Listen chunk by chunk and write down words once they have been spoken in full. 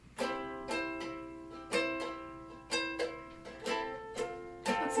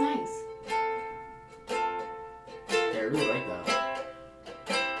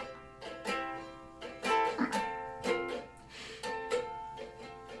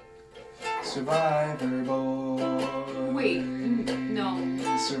Survivor Boy. Wait,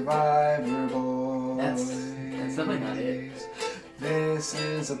 no. Survivor Boy. That's definitely not it. This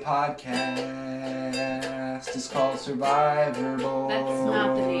is a podcast. It's called Survivor Boy. That's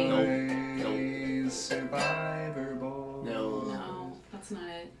not the name. No. Survivor Boy. No, that's not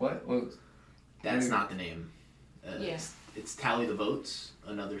it. What? That's not the name. Yes. It's Tally the Votes,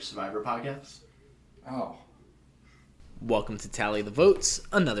 another Survivor podcast. Oh. Welcome to Tally the Votes,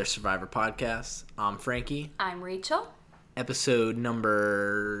 another Survivor podcast. I'm Frankie. I'm Rachel. Episode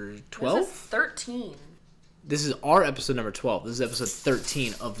number 12? This is 13. This is our episode number 12. This is episode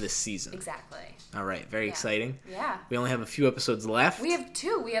 13 of this season. Exactly. All right, very exciting. Yeah. We only have a few episodes left. We have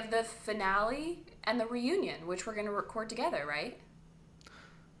two. We have the finale and the reunion, which we're going to record together, right?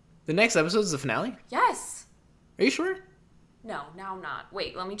 The next episode is the finale? Yes. Are you sure? No, now I'm not.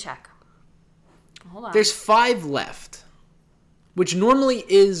 Wait, let me check. Hold on. There's 5 left, which normally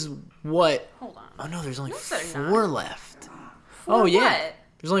is what... Hold on. Oh, no, there's only No, they're 4 not. left. For yeah. what?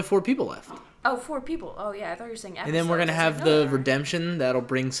 There's only 4 people left. Oh, 4 people. Oh, yeah, I thought you were saying episodes. And then we're going to I was have like, the no. redemption. That'll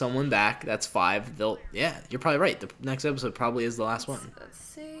bring someone back. That's 5. Yeah, you're probably right. The next episode probably is the last one. Let's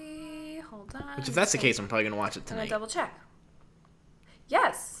see. Hold on. Which, if that's the case, I'm probably going to watch it I'm going tonight. to double check.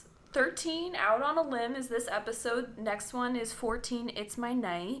 Yes. 13, Out on a Limb, is this episode. Next one is 14, It's My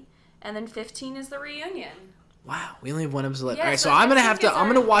Night. And then 15 is the reunion. Wow, we only have 1 episode left. Yeah, All right, so so I'm I think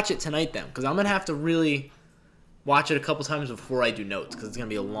gonna watch it tonight then, because I'm gonna have to really watch it a couple times before I do notes, because it's gonna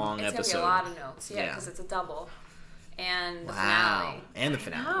be a long It's episode. going to be a lot of notes, Yeah. because it's a double. And the Wow, finale. and the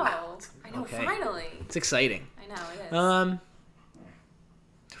finale. I know. Wow. I know, Okay. finally. It's exciting. I know, it is.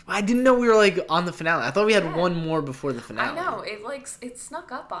 I didn't know we were like on the finale. I thought we had Yeah. 1 more before the finale. I know. It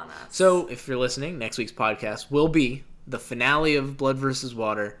snuck up on us. So if you're listening, next week's podcast will be the finale of Blood versus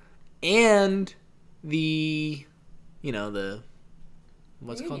Water, and the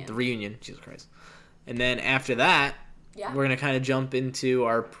what's it called? Reunion. The reunion. Jesus Christ. And then after that, Yeah. we're going to kind of jump into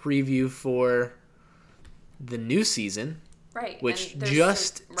our preview for the new season, Right. which and there's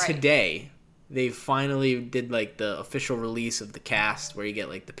just right. today, they finally did like the official release of the cast where you get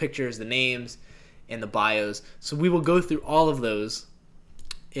like the pictures, the names, and the bios. So we will go through all of those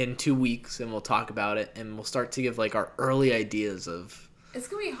in 2 weeks, and we'll talk about it, and we'll start to give like our early ideas of... It's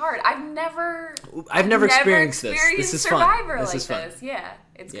going to be hard. I've never experienced this. This is fun. Survivor This like is fun. this. Yeah.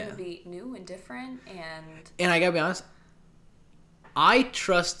 It's Yeah. going to be new and different, and... And I gotta be honest, I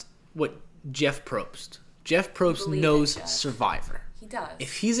trust what Jeff Probst. Jeff Probst believe in knows Jeff. Survivor. He does.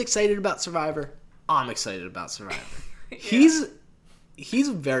 If he's excited about Survivor, I'm excited about Survivor. He's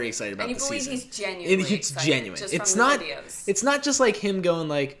very excited about and you the believe season. he's genuinely And it's excited genuine. just It's from the not. videos. It's not just like him going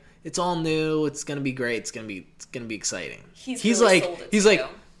like, it's all new. It's gonna be great. It's gonna be exciting. He's He's really like sold it he's to like you.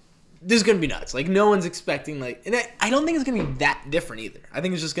 this is gonna be nuts. Like no one's expecting like, and I don't think it's gonna be that different either. I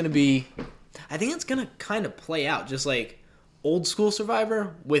think it's just gonna be. I think it's gonna kind of play out just like old school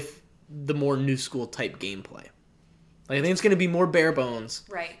Survivor with the more new school type gameplay. Like I think it's gonna be more bare bones,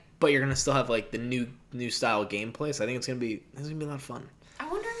 Right. but you're gonna still have like the new style gameplay. So I think it's gonna be a lot of fun. I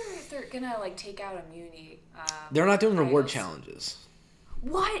wonder if they're going to, like, take out immunity. They're not doing reward titles. challenges.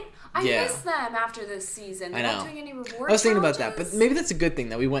 What? I Yeah. missed them after this season. They're I not know. doing any reward I was thinking about that, challenges? but maybe that's a good thing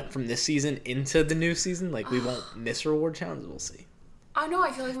that we went from this season into the new season. Like we won't miss reward challenges. We'll see. I know,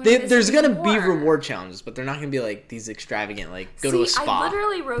 I feel like we're gonna miss There's even gonna be more. reward challenges, but they're not gonna be like these extravagant, like go to a See, spa. I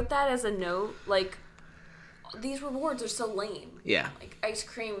literally wrote that as a note, like, these rewards are so lame. Yeah, Like, ice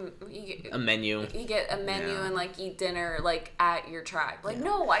cream, a menu. you get a menu Yeah. and, like, eat dinner, like, at your tribe. Like,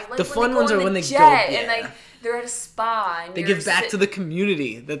 no, I like The when fun they go ones on are the when they jet go- and, yeah. like, they're at a spa. And They you're give back to the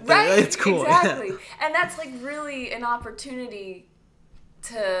community. Right, It's cool. exactly. And that's, like, really an opportunity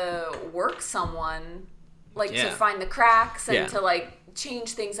to work someone, like, Yeah. to find the cracks and Yeah. to, like,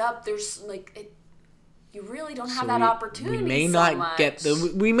 change things up. There's, like, you really don't have So that opportunity We may so not much. get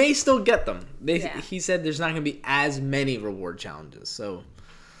them. We may still get them. Yeah. He said there's not going to be as many reward challenges, so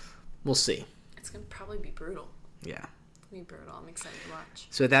we'll see. It's going to probably be brutal. Yeah. It's going to be brutal. I'm excited to watch.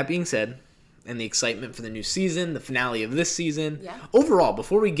 So with that being said, and the excitement for the new season, the finale of this season, Yeah. overall,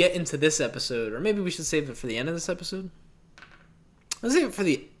 before we get into this episode, or maybe we should save it for the end of this episode. Let's save it for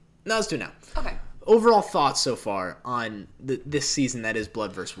no, let's do it now. Okay. Overall thoughts so far on this season that is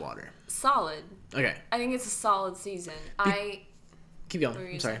Blood vs. Water. Solid. Okay, I think it's a solid season. keep going. What were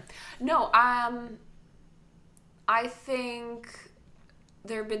you I'm sorry. saying? No, I think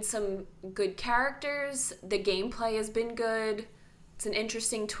there have been some good characters. The gameplay has been good. It's an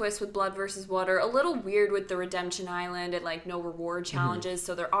interesting twist with Blood versus Water. A little weird with the Redemption Island and, like, no reward challenges.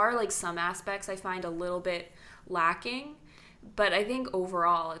 So there are, like, some aspects I find a little bit lacking. But I think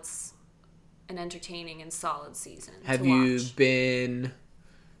overall it's an entertaining and solid season Have to you watch. been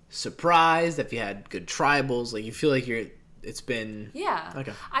surprised, if you had good tribals, like you feel like it's been Yeah.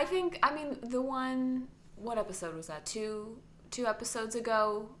 okay. I mean, the one, what episode was that? Two episodes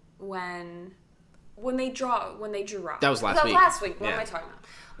ago when they drew That was last week. Last week. What Yeah. am I talking about?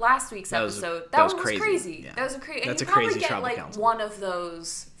 Last week's That was- episode. that That was one was crazy. crazy. Yeah. That was a crazy. And That's you a probably crazy get tribal like council. one of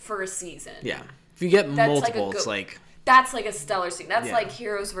those for a season. Yeah. If you get That's like multiple, a it's like That's like a stellar scene. That's Yeah. like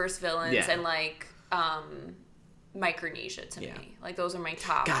heroes versus villains Yeah. and like Micronesia to Yeah. me. Like those are my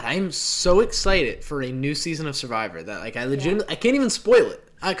top. God, I am so excited for a new season of Survivor that like I legitimately I can't even spoil it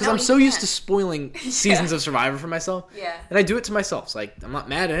because No, I'm you so used can't. to spoiling seasons of Survivor for myself. Yeah. And I do it to myself. So like I'm not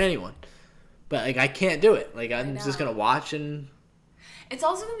mad at anyone, but like I can't do it. Like I'm know. just gonna watch and It's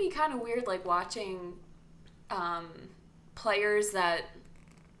also gonna be kind of weird, like watching players that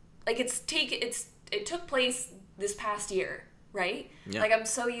like it took place this past year, right? Yeah. Like I'm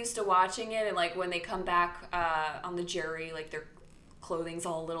so used to watching it, and like when they come back on the jury, like their clothing's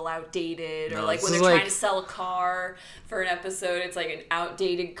all a little outdated, or No, like this when is they're like- trying to sell a car for an episode, it's like an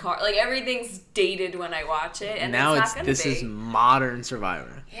outdated car. Like everything's dated when I watch it, and now it's not gonna this be. is modern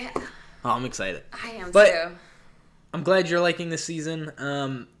Survivor. Yeah, Oh, I'm excited. I am But- too. I'm glad you're liking this season.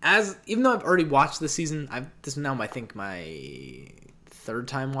 Even though I've already watched this season, this is now I think my third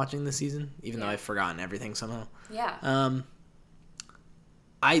time watching this season, even though Yeah. I've forgotten everything somehow. Yeah.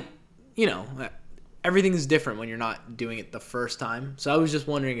 Everything is different when you're not doing it the first time. So I was just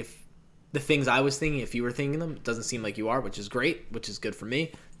wondering if the things I was thinking, if you were thinking them, it doesn't seem like you are, which is great, which is good for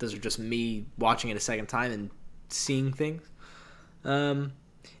me. Those are just me watching it a second time and seeing things.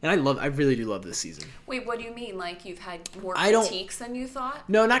 And I really do love this season. Wait, what do you mean? Like you've had more I don't- critiques than you thought?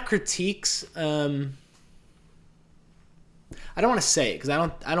 No, not critiques. I don't want to say it because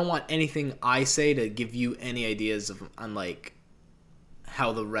I don't want anything I say to give you any ideas on like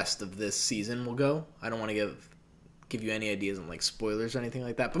how the rest of this season will go. I don't want to give you any ideas on like spoilers or anything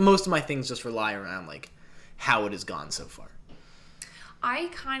like that. But most of my things just rely around like how it has gone so far. I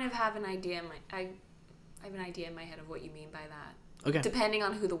kind of have an idea I have an idea in my head of what you mean by that. Okay. Depending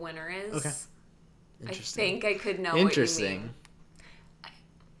on who the winner is. Okay. I Interesting. think I could know Interesting. what you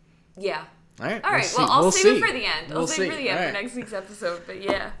mean. Yeah. All right. All right. see. Well, I'll We'll save see. it for the end. We'll I'll save it for see. the end All for right. next week's episode. But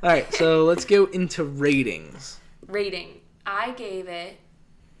yeah. All right. So let's go into ratings. Rating. I gave it.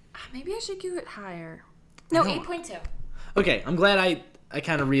 Maybe I should give it higher. No, No. 8.2. Okay. I'm glad I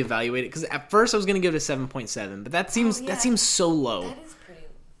kind of reevaluated because at first I was gonna give it a 7.7, but that seems yeah. so low. That is pretty.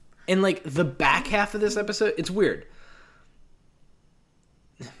 And like the back half of this episode, it's weird.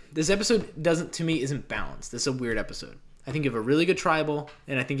 This episode isn't balanced. This is a weird episode. I think you have a really good tribal,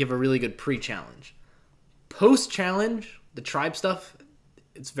 and I think you have a really good pre-challenge. Post-challenge, the tribe stuff,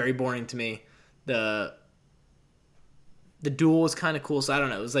 it's very boring to me. The duel was kind of cool, so I don't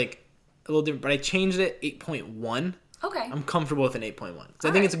know. It was like a little different, but I changed it 8.1. Okay. I'm comfortable with an 8.1. So I think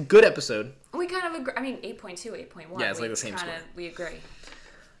Alright. it's a good episode. We kind of agree. I mean, 8.2, 8.1. Yeah, it's like We the same kinda- score. We agree.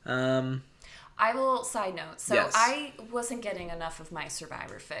 Um, I will side note. So Yes. I wasn't getting enough of my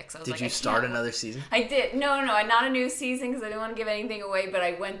Survivor fix. I was did like, you I start can't- another season? I did. No, not a new season because I didn't want to give anything away. But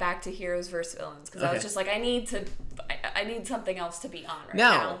I went back to Heroes vs Villains because I was Okay. just like, I need something else to be on right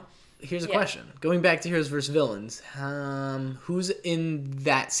Now, now. here's a Yeah. question. Going back to Heroes vs. Villains, who's in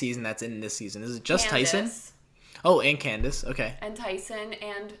that season that's in this season? Is it just Tyson? Candace Oh, and Candace. Okay. and Tyson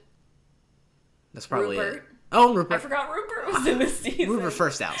and That's probably Rupert. it. Oh, I Rupert. forgot Rupert was in this season. Rupert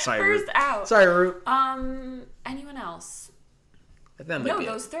first out. Sorry, First Rupert. out. Sorry, Rupert. Anyone else? That might No, be it.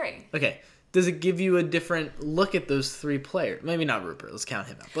 those three. Okay. Does it give you a different look at those three players? Maybe not Rupert. Let's count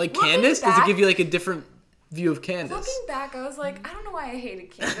him out. But like Looking Candace, does it back- give you like a different view of Candace? Looking back, I was like, I don't know why I hated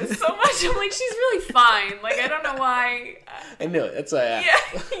Candace so much. I'm like, she's really fine. Like, I don't know why. I knew it. That's why I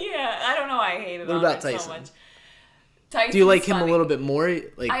asked. Yeah. I don't know why I hated What on about her so Tyson? much. Tyson's Do you like him funny. a little bit more?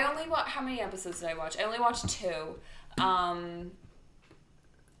 Like I only how many episodes did I watch? I only watched 2.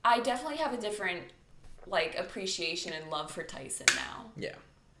 I definitely have a different like appreciation and love for Tyson now, yeah.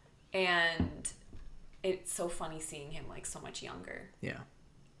 and it's so funny seeing him like so much younger. Yeah.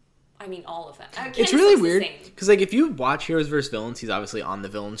 I mean, all of them. It's Candace really looks the weird same. because, like, if you watch Heroes vs. Villains, he's obviously on the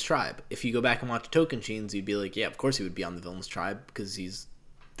villain's tribe. If you go back and watch Token Chains, you'd be like, yeah, of course he would be on the villain's tribe because he's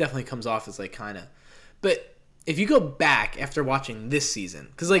definitely comes off as like kind of. But if you go back after watching this season,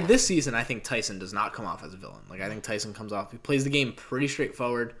 because like this season, I think Tyson does not come off as a villain. Like I think Tyson comes off. He plays the game pretty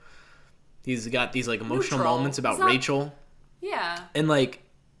straightforward. He's got these like emotional Neutral. moments about He's not- Rachel, Yeah. and like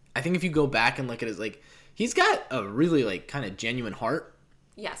I think if you go back and look at his like, he's got a really like kind of genuine heart.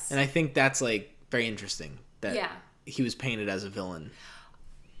 Yes. And I think that's like very interesting that Yeah. he was painted as a villain.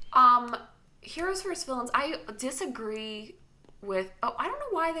 Heroes vs. Villains. I disagree with I don't know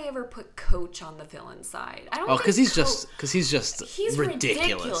why they ever put Coach on the villain side. I don't. Oh, because he's Coach, just he's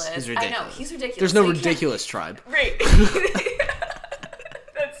ridiculous. He's ridiculous. I know he's ridiculous. There's no So you can't- ridiculous tribe. Right.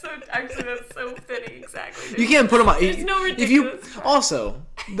 That's so fitting. Exactly. You can't put him on. There's no If you ridiculous tribe. also,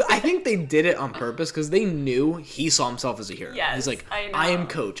 I think they did it on purpose because they knew he saw himself as a hero. Yes, He's like, I know. I am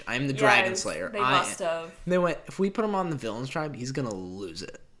Coach. I am the Dragon Slayer. They must have. They went, if we put him on the villains tribe, he's gonna lose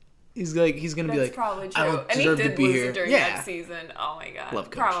it. He's gonna be That's like, probably true. I don't And he deserve did to be lose here. it during Yeah. that season. Oh my god. Love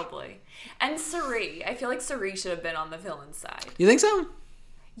Coach. Probably. And Suri. I feel like Suri should have been on the villain side. You think so?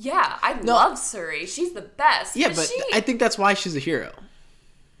 Yeah, I love Suri. She's the best. Yeah, but I think that's why she's a hero.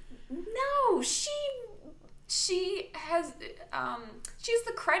 No, she has she's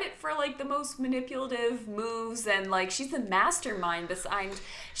the credit for like the most manipulative moves, and like she's the mastermind behind.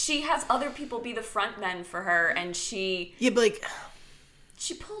 She has other people be the front men for her, and she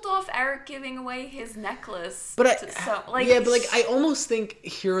pulled off Eric giving away his necklace. But I almost think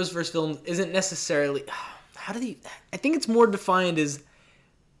heroes versus villains isn't necessarily. I think it's more defined as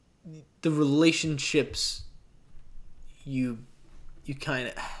the relationships you kind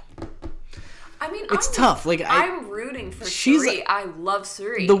of. I mean, it's tough. Like I'm rooting for she's Suri. I love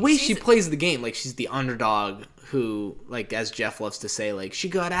Suri. The way she plays the game, like she's the underdog who, like as Jeff loves to say, like she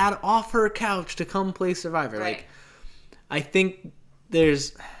got off her couch to come play Survivor. Right. Like I think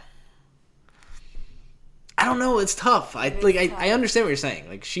there's. I don't know. It's tough. I understand what you're saying.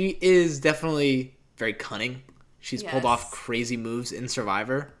 Like she is definitely very cunning. She's pulled off crazy moves in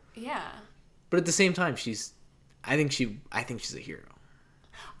Survivor. Yeah. But at the same time, I think she's a hero.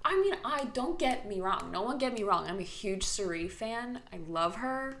 I mean, don't get me wrong. No one get me wrong. I'm a huge Suri fan. I love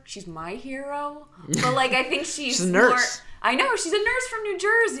her. She's my hero. But like, I think she's a nurse. I know she's a nurse from New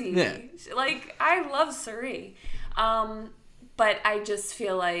Jersey. Yeah. Like, I love Suri. But I just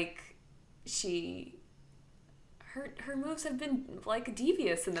feel like her moves have been like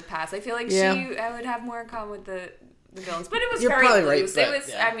devious in the past. I feel like I would have more in common with the villains, but it was You're very probably loose. right, It was.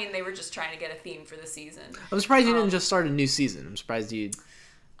 yeah. I mean, they were just trying to get a theme for the season. I'm surprised you didn't just start a new season. I'm surprised you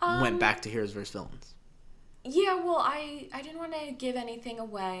went back to heroes versus villains. Yeah, well, I didn't want to give anything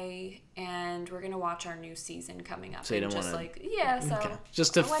away, and we're gonna watch our new season coming up. So you don't just wanna- like so Okay.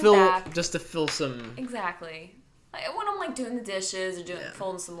 Just to fill some. exactly. Like, when I'm like doing the dishes or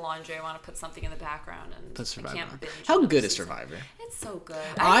folding some laundry, I want to put something in the background and Put Survivor I can't on. binge How another good is season. Survivor? It's so good.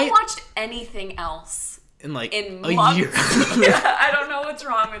 I haven't watched anything else In like in a months. year. Yeah, I don't know what's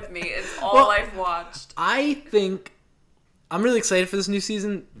wrong with me. It's all I've watched. I think I'm really excited for this new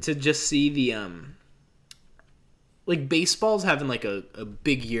season to just see the like baseball's having like a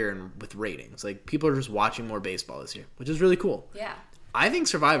big year with ratings. Like people are just watching more baseball this year, which is really cool. Yeah. I think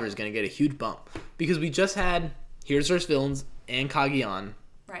Survivor is going to get a huge bump because we just had Heroes vs. Villains and Kagi-On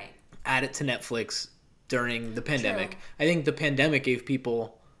Right. added to Netflix during the pandemic. True. I think the pandemic gave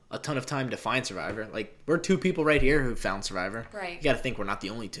people a ton of time to find Survivor. Like, we're two people right here who found Survivor. Right. You got to think we're not the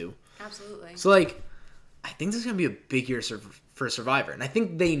only two. Absolutely. So, like, I think this is going to be a big year for Survivor. And I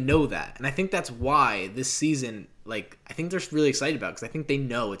think they know that. And I think that's why this season, like, I think they're really excited about it because I think they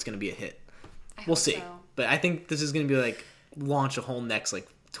know it's going to be a hit. We'll see. So. But I think this is going to be, like, launch a whole next, like,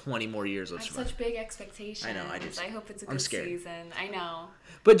 20 more years of I have Survivor. such big expectations. I know, I do too. I hope it's a I'm good scared. season. I know.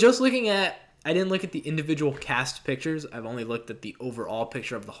 But just looking at, I didn't look at the individual cast pictures. I've only looked at the overall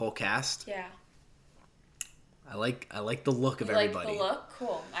picture of the whole cast. Yeah. I like the look of You everybody. like the look?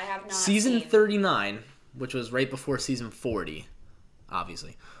 Cool. I have not Season seen. 39, which was right before season 40,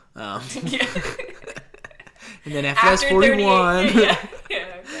 obviously. Yeah. And then after that's 41. Yeah,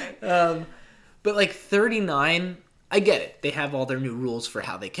 okay. But like 39, I get it. They have all their new rules for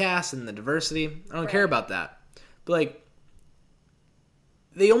how they cast and the diversity. I don't care about that. But like,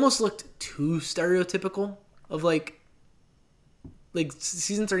 they almost looked too stereotypical of like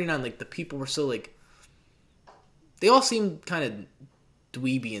season 39. Like the people were so like, they all seemed kind of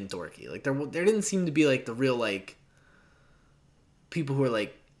dweeby and dorky. Like there didn't seem to be like the real like people who are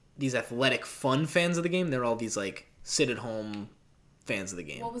like these athletic fun fans of the game. They're all these like sit at home fans of the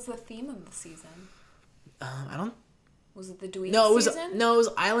game. What was the theme of the season? I don't. Was it the dweeb No, it was season? no, it was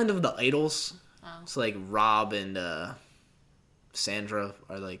Island of the Idols. Oh. So like Rob and Sandra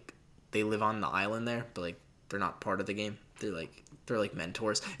are like they live on the island there, but like they're not part of the game. They're like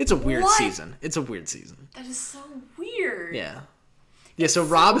mentors. It's a weird What? season. It's a weird season. That is so weird. Yeah. Yeah, so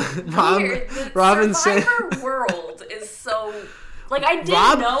Rob Weird. The and Sandra. Survivor world is so like I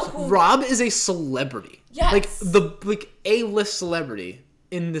didn't know who. Rob is a celebrity. Yes. Like A-list celebrity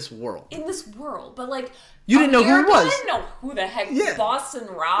in this world. In this world, but like You didn't know who he was. I didn't know who the heck Yeah. Boston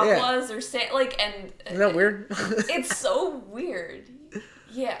Rob Yeah. was, or say like, and Isn't that weird? it's so weird.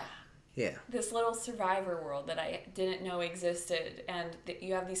 Yeah. Yeah. this little Survivor world that I didn't know existed, and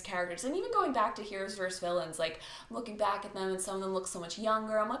you have these characters, and even going back to Heroes vs. Villains, like, I'm looking back at them, and some of them look so much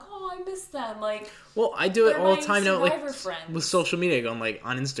younger. I'm like, oh, I miss them. Like, well, I do it they're all my the time now, like Survivor friends. with social media, going like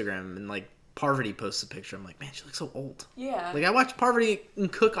on Instagram, and like Parvati posts a picture. I'm like, man, she looks so old. Yeah. Like I watched Parvati in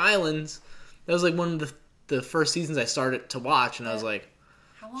Cook Islands. That was like one of the first seasons I started to watch, and I was like,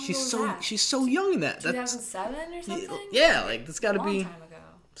 How long she's ago was that? she's so young in that. That's 2007 or something? yeah, like that's got to a long be. time ago.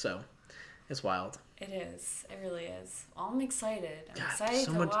 So, it's wild. It is. It really is. Well, I'm excited. I'm God, excited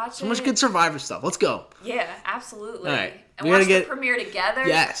so to much, watch so it. much good Survivor stuff. Let's go. Yeah, absolutely. All right. And We watch gotta the get- premiere together.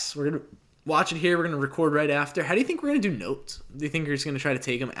 Yes, we're gonna watch it here. We're gonna record right after. How do you think we're gonna do notes? Do you think we're just gonna try to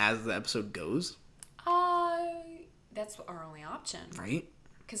take them as the episode goes? That's our only option. Right?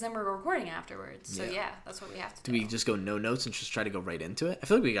 Because then we're recording afterwards. So Yeah. yeah, that's what we have to Do do. we just go no notes and just try to go right into it? I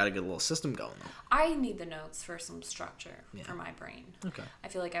feel like we got to get a little system going though. I need the notes for some structure Yeah. for my brain. Okay. I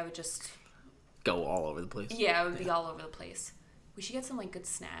feel like I would just, Go all over the place. yeah, I would be all over the place. We should get some like good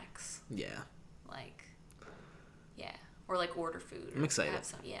snacks. Yeah. Like, yeah. Or like order food. I'm or excited. have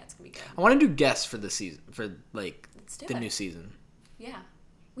some, yeah, it's going to be good. I want to do guests for the season, for like Let's do the it. new season. Yeah.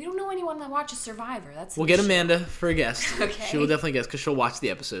 We don't know anyone that watches Survivor. That's We'll an get issue. Amanda for a guest. Okay. She will definitely guest because she'll watch the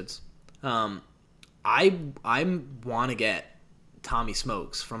episodes. I want to get Tommy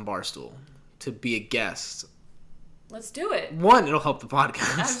Smokes from Barstool to be a guest. Let's do it. One, it'll help the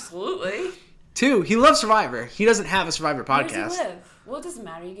podcast. Absolutely. Two, he loves Survivor. He doesn't have a Survivor Where podcast. does he live? Well, it doesn't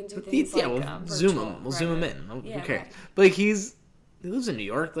matter. You can do things Yeah, like we'll zoom virtual. him. We'll Right, zoom him right. in. Yeah, Who cares? right. But like he lives in New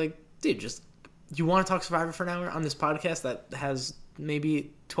York. Like, dude, just you want to talk Survivor for an hour on this podcast that has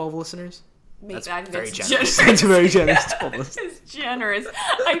maybe 12 listeners? Maybe, That's I think very it's generous. That's very generous. 12 listeners. It's generous.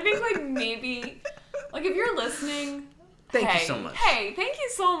 I think like maybe, like if you're listening, Thank you hey, so much. Hey, thank you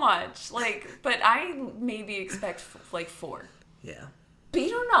so much. Like, but I maybe expect like 4. Yeah. But you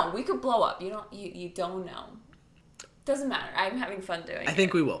don't know. We could blow up. You don't know. Doesn't matter. I'm having fun doing it. I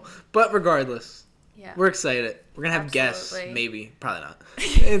think we will. But regardless, Yeah. we're excited. We're going to have guests. Absolutely. Maybe. Probably not.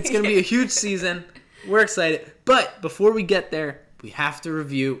 It's going to be a huge season. We're excited. But before we get there, we have to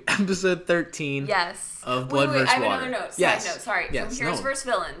review episode 13 Yes. of Blood vs. I have Water. another note. Yes. Side note. Sorry. Yes. From Heroes No. vs.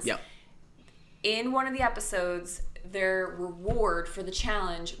 Villains. Yep. In one of the episodes, their reward for the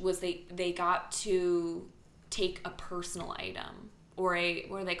challenge was they got to take a personal item. Or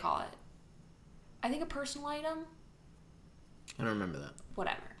what do they call it? I think a personal item? I don't remember that.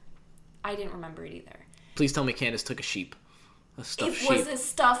 Whatever. I didn't remember it either. Please tell me Candace took a sheep. A stuffed It sheep. was a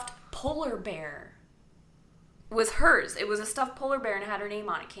stuffed polar bear. It was hers. It was a stuffed polar bear and it had her name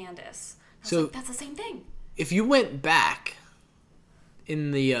on it, Candace. I was So- like, that's the same thing. If you went back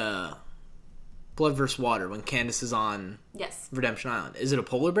in the Blood vs. Water when Candace is on Yes. Redemption Island, is it a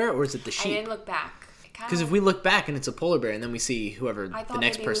polar bear or is it the I sheep? didn't look back. Because if we look back and it's a polar bear and then we see whoever I the thought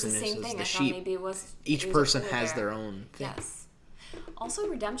next maybe it was person the is same thing. the I thought sheep, maybe it was. each it was a person polar has bear. their own thing. Yes. Also,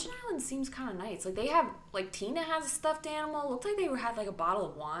 Redemption Island seems kind of nice. Like they have, like Tina has a stuffed animal. Looked like they had like a bottle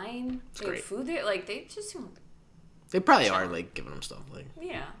of wine. They had great. food there. Like they just seem. They probably are like giving them stuff. Like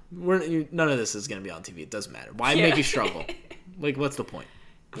Yeah. none of this is gonna be on TV. It doesn't matter. Why Yeah. make you struggle? Like what's the point?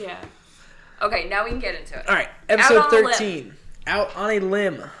 Yeah. Okay, now we can get into it. All right, episode Out on a limb. 13. Out on a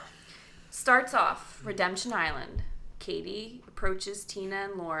limb. Starts off Redemption Island. Katie approaches Tina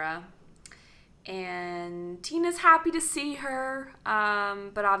and Laura, and Tina's happy to see her,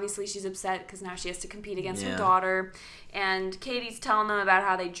 but obviously she's upset because now she has to compete against Yeah. her daughter. And Katie's telling them about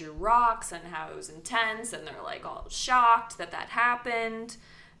how they drew rocks and how it was intense, and they're like all shocked that happened.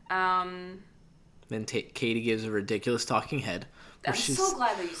 Then Katie gives a ridiculous talking head. I'm so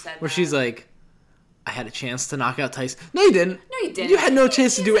glad that you said Where that. she's like, I had a chance to knock out Tyson. No, you didn't. No, you didn't. You had no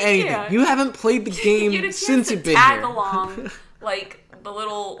chance to do anything. Yeah. You haven't played the game you had a chance since to you've been tag here. along like the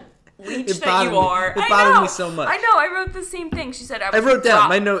little leech It that bothered you me. are. It I bothered know. me so much. I know. I wrote the same thing. She said I wrote down,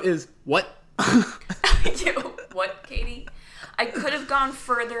 my my note is, what? What, Katie? I could have gone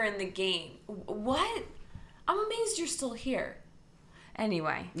further in the game. What? I'm amazed you're still here.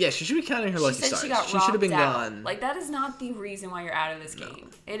 Anyway. Yeah, she should be counting her She lucky said stars. she got should have been robbed out. gone. Like, that is not the reason why you're out of this game.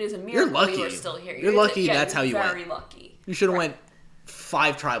 It is a You're miracle lucky. you are still here. You're lucky that's how you went. very lucky. You should have went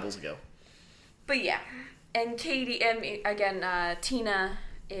 5 tribals ago. But yeah. And Katie, and again, Tina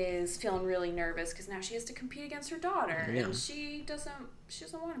is feeling really nervous because now she has to compete against her daughter. Yeah. And she doesn't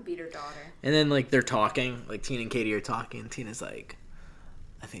want to beat her daughter. And then, like, they're talking. Like, Tina and Katie are talking. And Tina's like,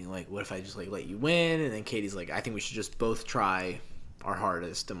 I think, like, what if I just, like, let you win? And then Katie's like, I think we should just both try our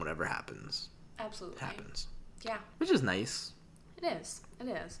hardest and whatever happens, Absolutely. happens. Yeah. Which is nice. It is. It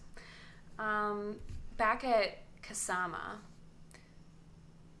is. Back at Kasama,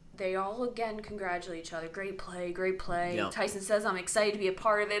 they all again congratulate each other. Great play, great play. Yep. Tyson says, I'm excited to be a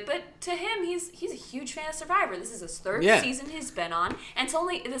part of it. But to him, he's a huge fan of Survivor. This is his third season he's been on. And it's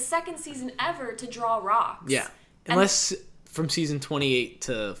only the second season ever to draw rocks. Yeah. Unless from season 28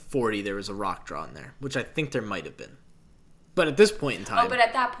 to 40 there was a rock draw in there, which I think there might have been. But at this point in time... Oh, but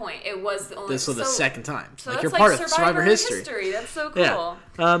at that point, it was the only... This was the second time. So like, that's you're part of Survivor history. That's so cool.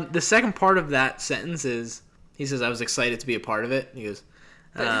 Yeah. The second part of that sentence is, he says, I was excited to be a part of it. He goes,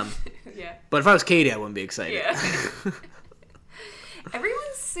 Yeah. but if I was Katie, I wouldn't be excited. Yeah.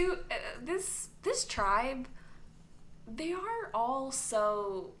 Everyone's this tribe, they are all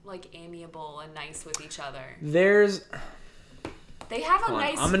so, like, amiable and nice with each other. They have a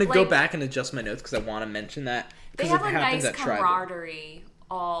nice... I'm going to go back and adjust my notes because I want to mention that. They have a nice camaraderie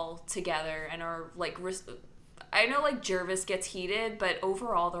all together and are, like... I know, like, Jervis gets heated, but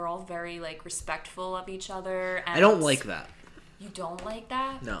overall they're all very, like, respectful of each other. And I don't like that. You don't like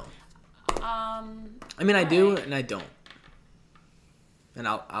that? No. I mean, I do and I don't. And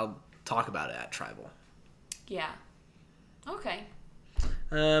I'll talk about it at Tribal. Yeah. Okay.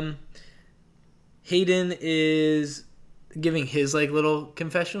 Hayden is giving his, like, little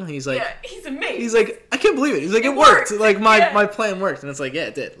confessional. He's like... Yeah, he's amazing. He's like, I can't believe it. He's like, it worked. Like, my plan worked. And it's like, yeah,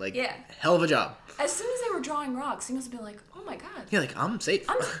 it did. Like, hell of a job. As soon as they were drawing rocks, he must have been like, oh my god. Yeah, like, I'm safe.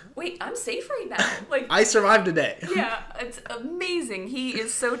 I'm safe right now. Like, I survived today. Yeah, it's amazing. He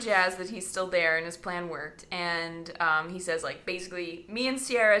is so jazzed that he's still there and his plan worked. And he says, like, basically, me and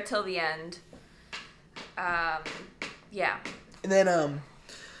Sierra till the end. Yeah. And then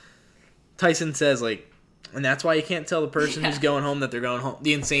Tyson says, like, and that's why you can't tell the person who's going home that they're going home.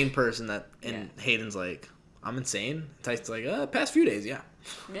 The insane person that, and Hayden's like, I'm insane. Tyson's like, past few days, yeah.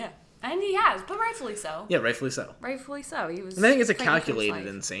 Yeah. And he has, but rightfully so. Yeah, rightfully so. Rightfully so. He was. And I think it's a calculated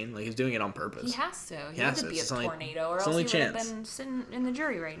insane. Like, he's doing it on purpose. He has to. He had to be a tornado, or else only he would have been sitting in the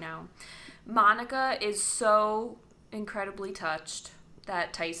jury right now. Monica is so incredibly touched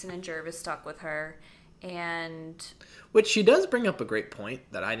that Tyson and Jervis stuck with her, and... Which she does bring up a great point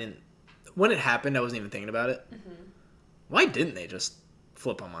that I didn't... When it happened, I wasn't even thinking about it. Mm-hmm. Why didn't they just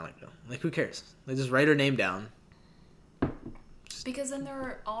flip on Monica? Like, who cares? They just write her name down. Because then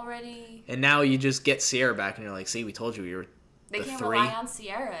they're already... And now you just get Sierra back, and you're like, see, we told you we were They can't rely on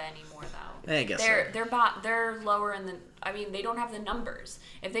Sierra anymore, though. I guess they're lower in the... I mean, they don't have the numbers.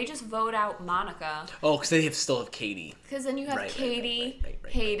 If they just vote out Monica... Oh, because they still have Katie. Because then you have Katie,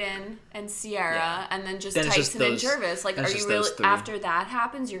 Hayden, and Sierra, and then then Tyson and Jervis. Like, are you really... three. After that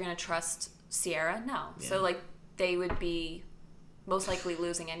happens, you're going to trust Sierra? No. Yeah. So, like, they would be most likely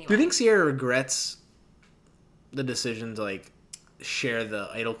losing anyway. Do you think Sierra regrets the decision to, like, share the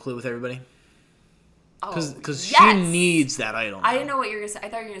idol clue with everybody? Because she needs that idol now. I didn't know what you were going to say. I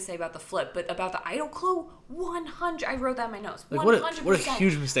thought you were going to say about the flip, but about the idol clue, 100. I wrote that in my notes. 100%. Like, what a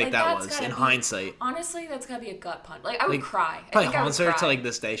huge mistake that was in hindsight. Honestly, that's got to be a gut punch. Like, I would cry. Probably haunts her to, like,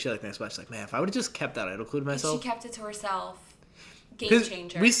 this day. She, like, next watch, like, man, if I would have just kept that idol clue to myself. If she kept it to herself. Game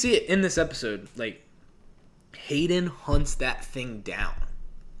changer. We see it in this episode. Like, Hayden hunts that thing down.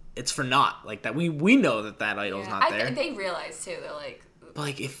 It's for naught. Like, that we know that idol's not there. They realize, too. They're like... But,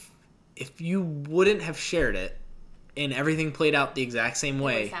 like, if you wouldn't have shared it and everything played out the exact same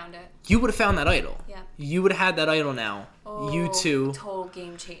way, found it. You would have found that idol. Yeah. You would have had that idol now. Oh, you too. Total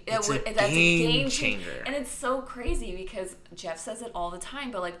game changer. That's a game changer. And it's so crazy because Jeff says it all the time,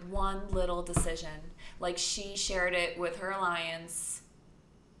 but like one little decision. Like she shared it with her alliance,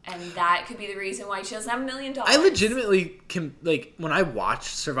 and that could be the reason why she doesn't have $1 million. I legitimately can, like, when I watch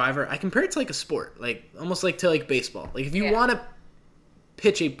Survivor, I compare it to like a sport. Like, almost like to like baseball. Like, if you want to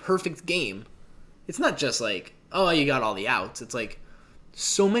pitch a perfect game, it's not just like, oh, you got all the outs. It's like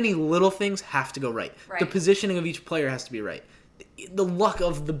so many little things have to go right. The positioning of each player has to be right. The luck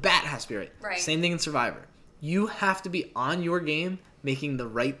of the bat has to be right. Same thing in Survivor. You have to be on your game making the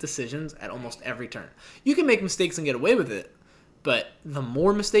right decisions at almost every turn. You can make mistakes and get away with it, but the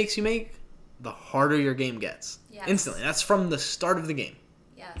more mistakes you make, the harder your game gets. Yes. Instantly. That's from the start of the game.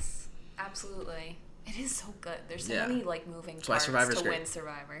 Yes, absolutely. It is so good. There's so many like moving parts to win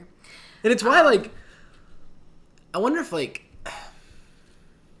Survivor. And it's why like I wonder if like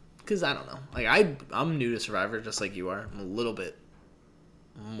because I don't know. Like I'm new to Survivor just like you are. I'm a little bit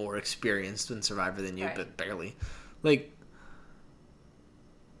more experienced in Survivor than you, but barely. Like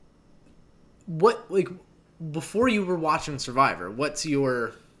what like before you were watching Survivor, what's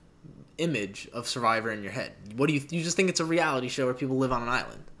your image of Survivor in your head? What do you just think it's a reality show where people live on an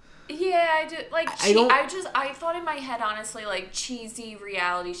island? Yeah, I do. Like, I thought in my head, honestly, like, cheesy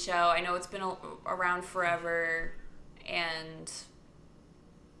reality show. I know it's been around forever, and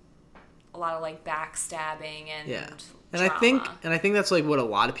a lot of like backstabbing and And drama. I think that's like what a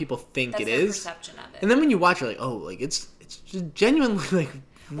lot of people think That's it their is. perception of it. And then when you watch, you're like, oh, like it's just genuinely like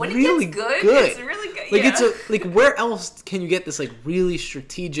when really it gets good, it's really good. Like yeah. it's a, like where else can you get this like really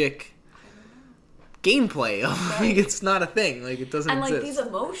strategic gameplay? Like it's not a thing. Like it doesn't and exist. like these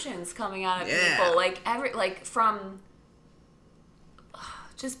emotions coming out of people, like from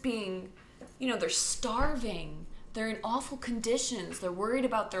just being, they're starving. They're in awful conditions. They're worried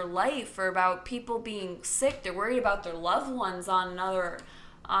about their life or about people being sick. They're worried about their loved ones on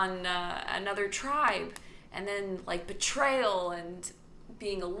another tribe, and then like betrayal and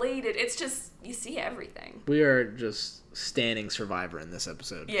being elated. It's just, you see everything. We are just standing Survivor in this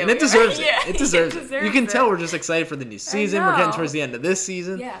episode, Yeah, and it we deserves are. it. Yeah, It deserves it it. deserves You can it. tell we're just excited for the new season. We're getting know. towards the end of this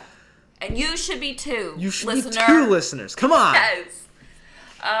season. Yeah, and you should be too. You should listener. be two listeners. Come on. Yes.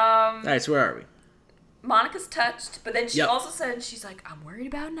 All right, so where are we? Monica's touched, but then she Yep. also said, she's like, I'm worried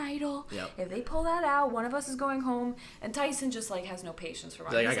about an idol. Yep. If they pull that out, one of us is going home. And Tyson just like has no patience for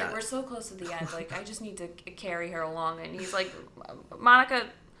Monica. Like, I He's got like, it. we're so close to the end. Like, I just need to carry her along. And he's like, Monica,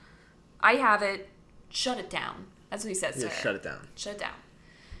 I have it. Shut it down. That's what he says to Yeah, her. shut it down. Shut it down.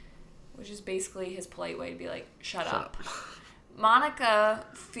 Which is basically his polite way to be like, shut Shut up. Monica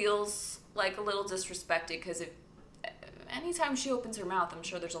feels like a little disrespected because anytime she opens her mouth, I'm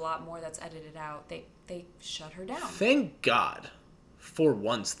sure there's a lot more that's edited out. They shut her down. Thank God, for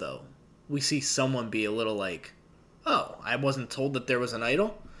once though, we see someone be a little like, oh, I wasn't told that there was an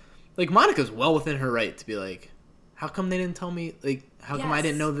idol. Like Monica's well within her right to be like, how come they didn't tell me? Like, how come I Yes.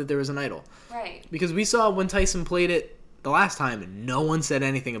 didn't know that there was an idol? Right. Because we saw when Tyson played it the last time, and no one said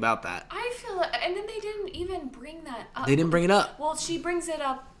anything about that. I feel like, and then they didn't even bring that up. They didn't bring it up. Well, she brings it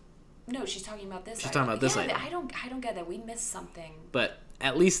up. No, she's talking about this. She's item. talking about this yeah, item. I don't get that. We missed something. But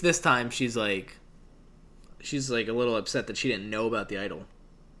at least this time, she's like a little upset that she didn't know about the idol.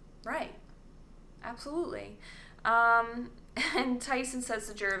 Right. Absolutely. And Tyson says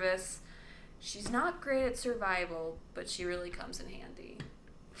to Jervis, she's not great at survival, but she really comes in handy.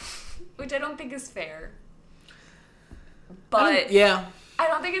 Which I don't think is fair. But yeah, I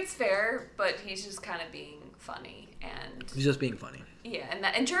don't think it's fair, but he's just kind of being funny and he's just being funny. yeah,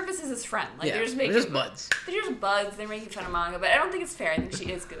 and Jervis is his friend. Like Yeah, they're just they're making just buds. They're just buds. They're making fun of Monica, but I don't think it's fair. I think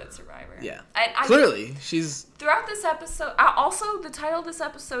she is good at Survivor. Yeah, I clearly she's. throughout this episode. Also, the title of this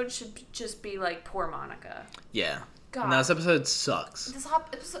episode should just be like "Poor Monica." Yeah. God. No, this episode sucks. This whole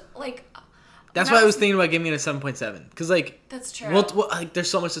episode, like. That's when why I was thinking about giving it a 7.7. Because, like, That's true. like,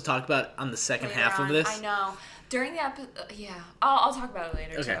 there's so much to talk about on the second Later half of on. this. I know. During the episode, yeah, I'll talk about it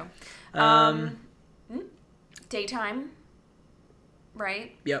later Okay. too. Daytime,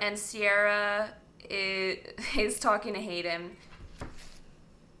 right? Yep. And Sierra is talking to Hayden,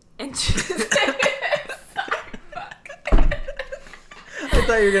 and she's I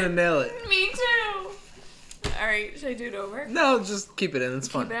thought you were going to nail it. me too. All right, should I do it over? No, just keep it in. It's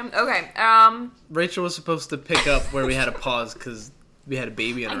fun. Keep him. Okay. Rachel was supposed to pick up where we had a pause because we had a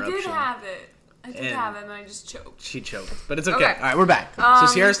baby I interruption. did have it. I did And- have it, and I just choked. She choked. But it's okay. Okay. All right, we're back. So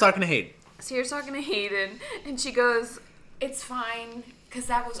Sierra's talking to Hayden. Sierra's talking to Hayden, and she goes, "It's fine, because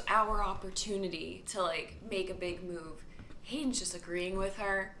that was our opportunity to, like, make a big move." Hayden's just agreeing with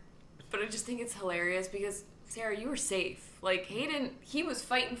her, but I just think it's hilarious because, Sarah, you were safe. Like, Hayden, he was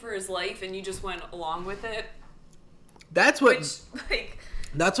fighting for his life, and you just went along with it. That's what Like...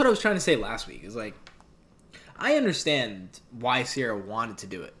 That's what I was trying to say last week. Is like, I understand why Sierra wanted to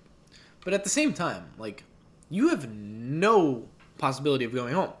do it. But at the same time, like, you have no possibility of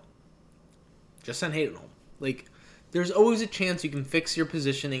going home. Just send Hayden home. Like, there's always a chance you can fix your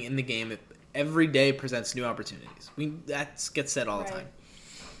positioning in the game if every day presents new opportunities. That gets said all the Right. time.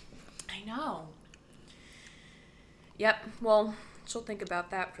 I know. Yep, well, she'll think about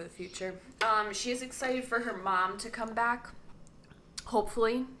that for the future. She is excited for her mom to come back,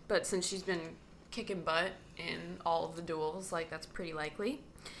 hopefully, but since she's been kicking butt in all of the duels, like, that's pretty likely.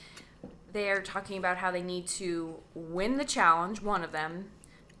 They are talking about how they need to win the challenge, one of them.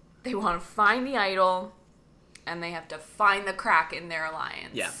 They want to find the idol, and they have to find the crack in their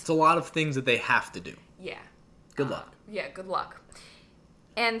alliance. Yeah, it's a lot of things that they have to do. Yeah. Good luck. Yeah, good luck.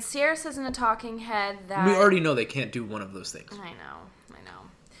 And Sierra says in a talking head that... We already know they can't do one of those things. I know.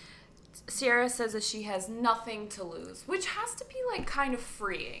 Sierra says that she has nothing to lose, which has to be, like, kind of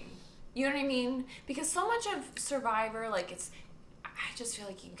freeing. You know what I mean? Because so much of Survivor, like, I just feel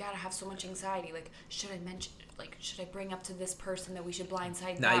like you gotta have so much anxiety. Like, should I bring up to this person that we should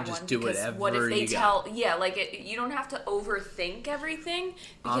blindside Now that you just one? do Because whatever what if they you tell... Yeah, like, you don't have to overthink everything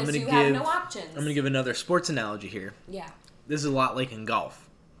I'm because gonna you have give- no options. I'm going to give another sports analogy here. Yeah. This is a lot like in golf.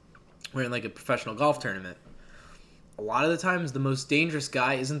 We're in like a professional golf tournament. a lot of the times the most dangerous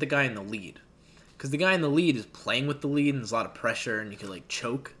guy isn't the guy in the lead. Because the guy in the lead is playing with the lead and there's a lot of pressure and you can, like,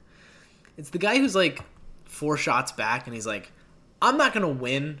 choke. It's the guy who's, like, 4 shots back and he's like, I'm not going to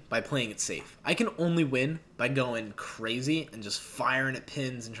win by playing it safe. I can only win by going crazy and just firing at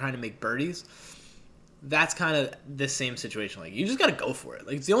pins and trying to make birdies. That's kind of the same situation. Like, you just got to go for it.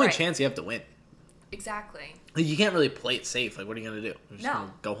 Like, it's the only Right. chance you have to win. Exactly. Like, you can't really play it safe. Like, what are you going to do? You're just No. going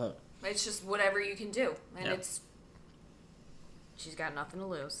to go home. It's just whatever you can do. And Yeah. she's got nothing to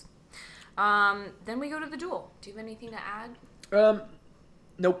lose. Then we go to the duel. Do you have anything to add?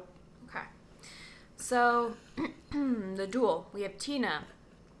 Nope. Okay. So, the duel. We have Tina,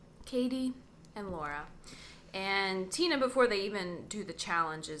 Katie, and Laura. And Tina, before they even do the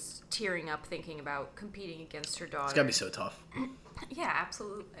challenge, is tearing up thinking about competing against her daughter. It's got to be so tough. Yeah,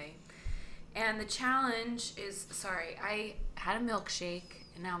 absolutely. And the challenge is, sorry, I had a milkshake,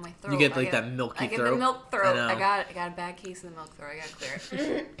 and now my throat. You get, like, that milky I get throat? the milk throat. I know. I got a bad case of the milk throat. I got to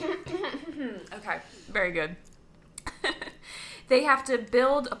clear it. Okay, very good. They have to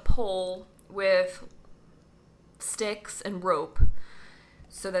build a pole with sticks and rope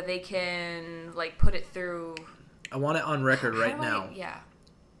so that they can, like, put it through. I want it on record right How do I- now. Yeah.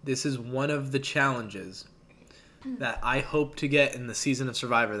 This is one of the challenges that I hope to get in the season of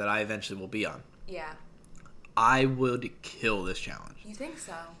Survivor that I eventually will be on. Yeah. I would kill this challenge. You think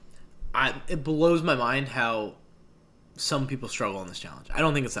so? It blows my mind how some people struggle on this challenge. I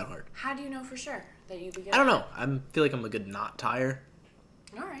don't think it's that hard. How do you know for sure that you'd be good? I don't at know. I feel like I'm a good knot tire,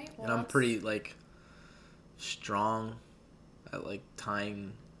 it? All right. Well, and I'm that's- pretty, like, strong at, like,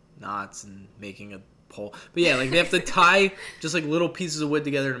 tying knots and making a pole. But yeah, like, they have to tie just, like, little pieces of wood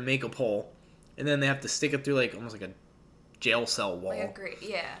together to make a pole, and then they have to stick it through, like, almost like a jail cell wall. Like a great,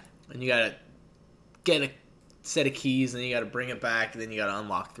 yeah. And you gotta get a set of keys, and then you gotta bring it back, and then you gotta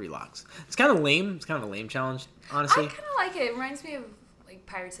unlock 3 locks. It's kind of lame. It's kind of a lame challenge, honestly. I kind of like it. It reminds me of like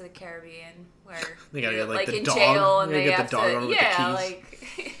Pirates of the Caribbean, where They gotta you're, get, like, the in dog. jail and You gotta they get the have dog to, over with the yeah, keys.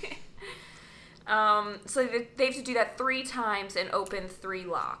 like. So they have to do that 3 times and open 3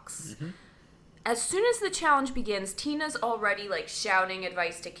 locks. Mm-hmm. As soon as the challenge begins, Tina's already like shouting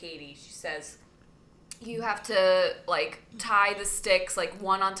advice to Katie. She says, "You have to like tie the sticks like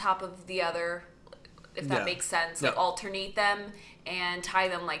one on top of the other, if that Yeah. makes sense. Yeah. Like alternate them and tie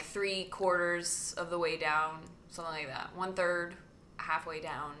them like 3/4 of the way down, something like that. 1/3 halfway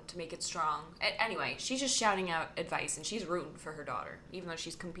down to make it strong." Anyway, she's just shouting out advice and she's rooting for her daughter, even though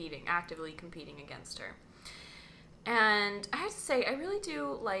she's actively competing against her. And I have to say, I really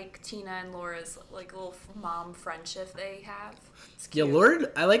do like Tina and Laura's like little mom friendship they have. It's Yeah, cute. Laura.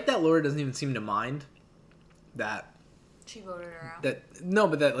 I like that Laura doesn't even seem to mind that. She voted her out.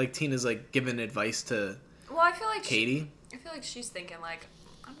 But that like Tina's like giving advice to Well, I feel like Katie. I feel like she's thinking like,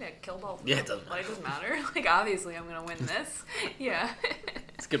 I'm gonna kill both of Yeah, them. it doesn't Like, it doesn't matter. Like, obviously, I'm gonna win this. Yeah.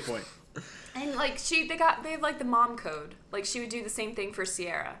 That's a good point. And like they have like the mom code. Like she would do the same thing for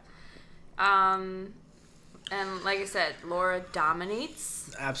Sierra. And like I said, Laura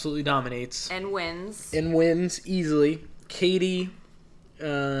dominates Absolutely dominates and wins. and wins easily. Katie,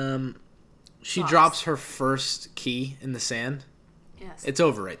 she Sucks. drops her first key in the sand. Yes. It's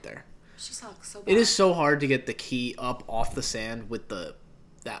over right there. She sucks so bad. It is so hard to get the key up off the sand with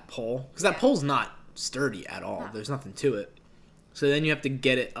that pole, because that Yeah. pole's not sturdy at all. No. There's nothing to it. So then you have to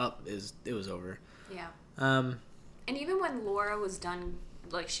get it up. It was over. Yeah. Um, And even when Laura was done,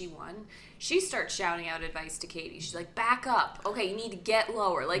 like she won, she starts shouting out advice to Katie. She's like, "Back up. Okay, you need to get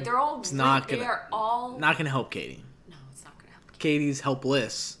lower." Like they're all. It's not they gonna- are all. not gonna help Katie. No, it's not gonna help. Katie's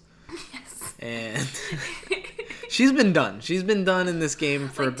helpless, Yes. and she's been done. She's been done in this game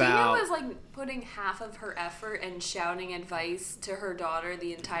for like, about. Tina was like putting half of her effort and shouting advice to her daughter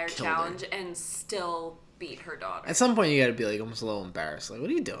the entire Killed her. challenge, and still beat her daughter. At some point, you gotta be like almost a little embarrassed. Like, what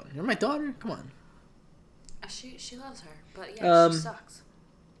are you doing? You're my daughter. Come on. She loves her, but yeah, she Um, sucks.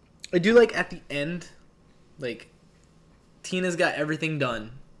 I do like at the end, like Tina's got everything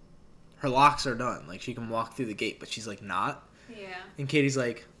done. Her locks are done. Like she can walk through the gate, but she's like not. Yeah. And Katie's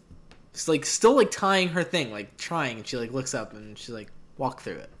like, it's like still like tying her thing, like trying, and she like looks up and she's like, walk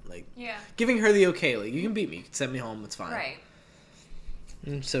through it, like Yeah. giving her the okay, like you can beat me, you can send me home, it's fine. Right.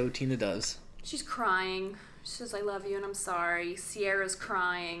 And so Tina does. She's crying. She says, "I love you and I'm sorry." Sierra's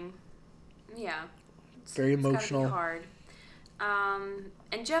crying. Yeah. Very It's gotta emotional. be hard.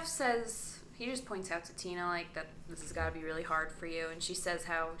 And Jeff says, he just points out to Tina, like, that this has got to be really hard for you. And she says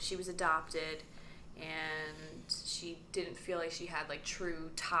how she was adopted and she didn't feel like she had, like,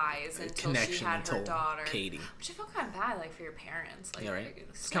 true ties until she Connection had her until daughter. Katie. Which I feel kind of bad, like, for your parents. Like, Yeah, right.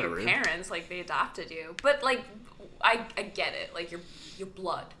 It's kinda your rude. parents, like, they adopted you. But, like, I get it. Like, your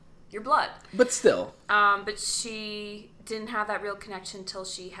blood. your blood. But still. But she didn't have that real connection till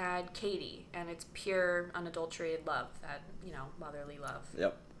she had Katie, and it's pure, unadulterated love, that, motherly love.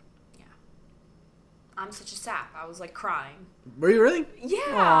 Yep. Yeah. I'm such a sap. I was, like, crying. Were you really? Yeah.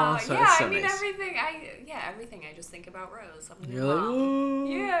 Aw, that's so I mean, nice. everything. I just think about Rose. I'm You're like, oh.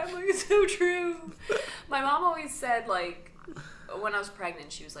 Yeah, I'm like, it's so true. My mom always said, like, when I was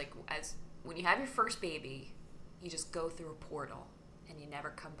pregnant, she was like, when you have your first baby, you just go through a portal and you never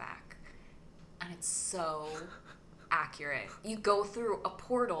come back. And it's so accurate. You go through a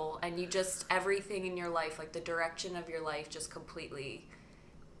portal and you just, everything in your life, like the direction of your life just completely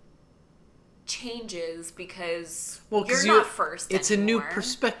changes because you're not first It's anymore. a new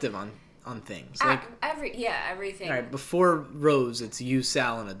perspective on things. Everything. All right, before Rose, it's you,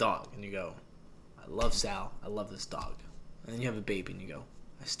 Sal, and a dog. And you go, I love Sal. I love this dog. And then you have a baby and you go,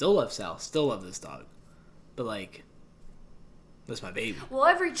 I still love Sal. Still love this dog. But, like, that's my baby. Well,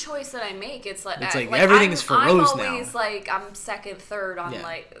 every choice that I make, it's like everything's for Rose now. I'm always like, I'm second, third on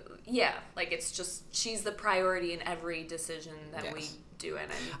like it's just, she's the priority in every decision that we do. And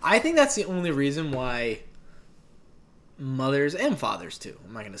I think that's the only reason why mothers and fathers too.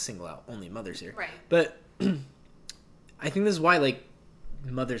 I'm not going to single out only mothers here. Right. But I think this is why, like,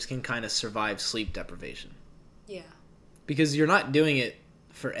 mothers can kind of survive sleep deprivation. Yeah. Because you're not doing it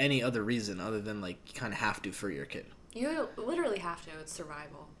for any other reason other than, like, you kind of have to for your kid. You literally have to. It's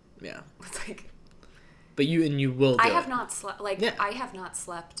survival. Yeah. It's like... But you will do I it. have not slept... Like, I have not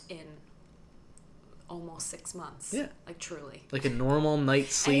slept in almost 6 months. Yeah. Like, truly. Like a normal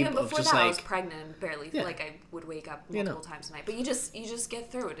night's sleep and even before of just, that, like... I was pregnant, barely. Yeah. Like, I would wake up multiple times a night. But you just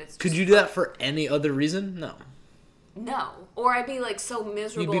get through it. It's Could you do that for any other reason? No. No. Or I'd be, like, so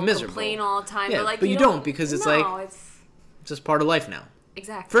miserable. You'd be miserable. Complain all the time. Yeah, but you don't because it's it's just part of life now.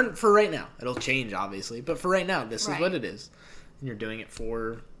 Exactly. For right now. It'll change, obviously. But for right now, this is what it is. And you're doing it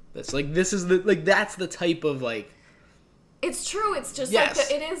for this. Like, this is that's the type of, like... It's true. It's just like,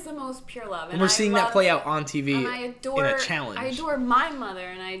 it is the most pure love. And we're seeing that play out on TV in a challenge. I adore my mother,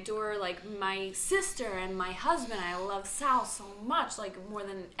 and I adore, like, my sister and my husband. I love Sal so much, like, more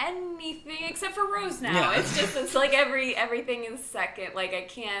than anything, except for Rose now. Yeah. It's like everything is second. Like, I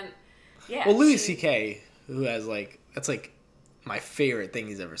can't... Yeah. Well, Louis C.K., who has, like... That's, like... My favorite thing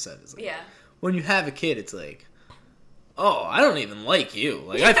he's ever said is like, when you have a kid, it's like, oh, I don't even like you.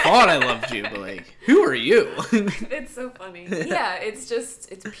 Like, I thought I loved you, but, like, who are you? It's so funny. Yeah, it's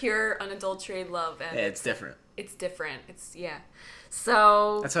pure, unadulterated love. And it's different. It's different.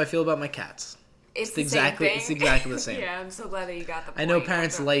 So... That's how I feel about my cats. It's exactly the same. Yeah, I'm so glad that you got the point. I know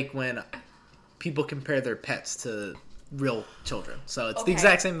parents like when people compare their pets to real children. So it's the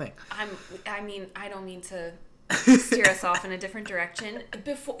exact same thing. I don't mean to... steer us off in a different direction.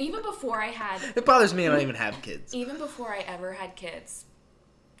 Even before I had... It bothers me I don't even have kids. Even before I ever had kids,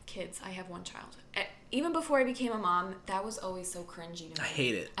 I have one child. Even before I became a mom, that was always so cringy to me. I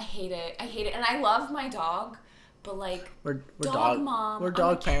hate it. I hate it. And I love my dog, but, like, we're dog mom. We're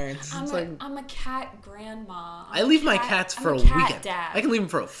dog parents. I'm a cat grandma. I leave my cats for a weekend. Dad. I can leave them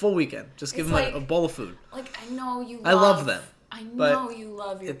for a full weekend. Just give them a bowl of food. Like, I know you I love them. I know you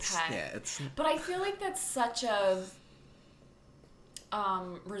love your pet. Yeah, but I feel like that's such a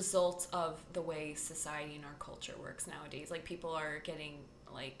result of the way society and our culture works nowadays. Like, people are getting,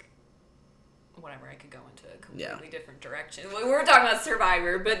 like, whatever, I could go into a completely different direction. We were talking about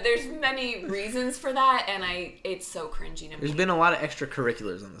Survivor, but there's many reasons for that, and it's so cringy to me. There's been a lot of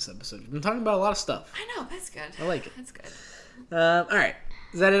extracurriculars on this episode. We've been talking about a lot of stuff. I know, that's good. I like it. That's good. All right.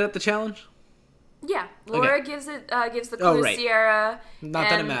 Is that it at the challenge? Yeah, Laura gives the clue to Sierra. Not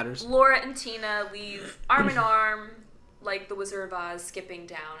that it matters. Laura and Tina leave arm in arm, like the Wizard of Oz, skipping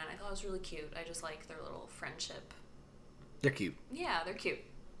down, and I thought it was really cute. I just like their little friendship. They're cute. Yeah, they're cute.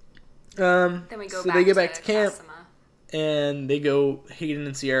 Then we go. So they get back to camp, and they go. Hayden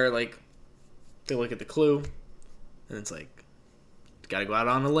and Sierra they look at the clue, and it's like, gotta go out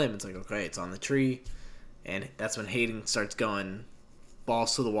on the limb. It's like, okay, it's on the tree, and that's when Hayden starts going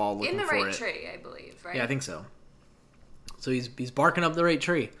balls to the wall looking for it. In the right tree, I believe, right? Yeah, I think so. So he's barking up the right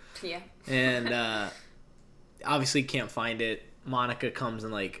tree. Yeah. And obviously can't find it. Monica comes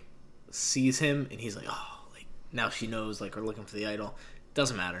and sees him, and he's like, oh, now she knows we're looking for the idol.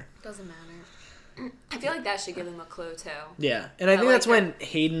 Doesn't matter. I feel like that should give him a clue too. Yeah, and I think that's when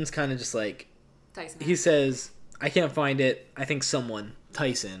Hayden's kind of just Tyson. He says, I can't find it. I think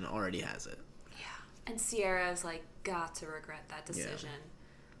Tyson already has it. Yeah. And Sierra's got to regret that decision.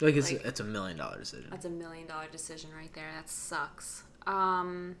 Yeah. It's $1 million decision. That's $1 million decision right there. That sucks.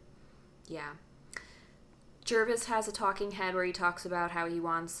 Yeah. Jervis has a talking head where he talks about how he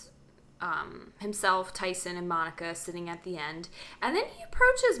wants himself, Tyson, and Monica sitting at the end. And then he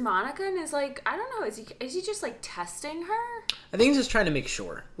approaches Monica and is like, I don't know, is he just like testing her? I think he's just trying to make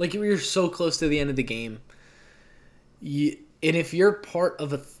sure. Like, you're so close to the end of the game. And if you're part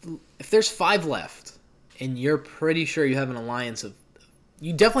of if there's 5 left, and you're pretty sure you have an alliance of,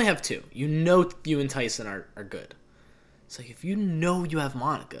 you definitely have 2. You know you and Tyson are good. It's like, if you know you have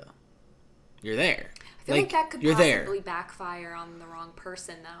Monica, you're there. I feel like that could you're possibly there. backfire on the wrong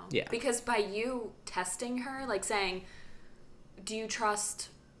person, though. Yeah. Because by you testing her, like saying, do you trust,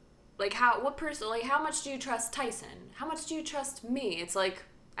 like how much do you trust Tyson? How much do you trust me? It's like,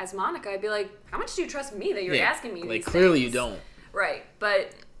 as Monica, I'd be like, how much do you trust me that you're asking me like, these clearly things? you don't. Right,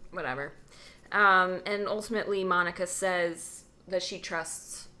 but whatever. And ultimately, Monica says that she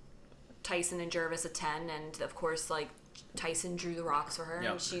trusts Tyson and Jervis a 10, and of course, like, Tyson drew the rocks for her,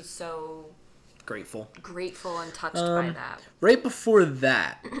 Yep. and she's so Grateful and touched by that. Right before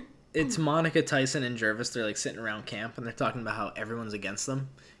that, it's Monica, Tyson, and Jervis. They're like sitting around camp and they're talking about how everyone's against them.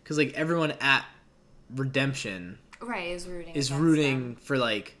 Because like everyone at Redemption Right, is is against rooting them. for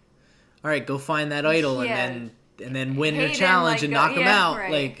like, all right, go find that idol Yeah. and then win your Hate him, challenge like, and go- knock him yeah, out.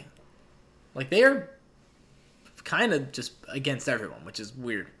 right. Like they're kind of just against everyone, which is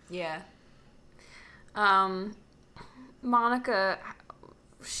weird. Yeah. Monica,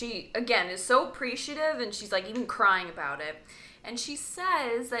 she, again, is so appreciative, and she's, like, even crying about it. And she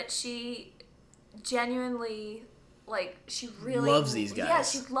says that she genuinely, like, she really... Loves these guys. Yeah,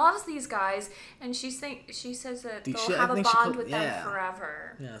 she loves these guys, and she says that they'll I have a think she bond put- with yeah. them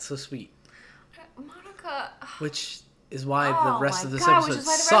forever. Yeah, it's so sweet. Monica... Which is why oh the rest my of this God, episode which is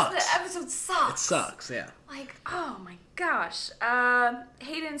why the sucks. rest of the episode sucks. It sucks, yeah. Like, oh my gosh.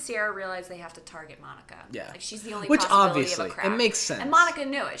 Hayden and Sierra realize they have to target Monica. Yeah. Like, she's the only Which possibility obviously, of a crack. it makes sense. And Monica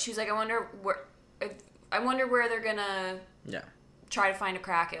knew it. She was like, I wonder where they're gonna Yeah. try to find a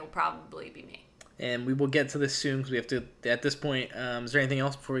crack. It'll probably be me. And we will get to this soon because we have to, at this point, is there anything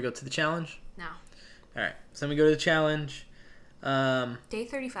else before we go to the challenge? No. All right. So then we go to the challenge. Day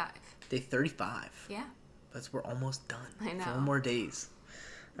 35. Day 35. Yeah. We're almost done. I know. 4 more days.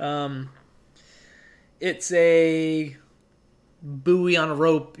 It's a buoy on a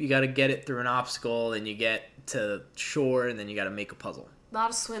rope. You got to get it through an obstacle, and you get to shore, and then you got to make a puzzle. A lot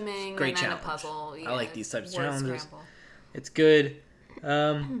of swimming Great and then challenge. a puzzle. Yeah, I like these types of word challenges. scramble. It's good.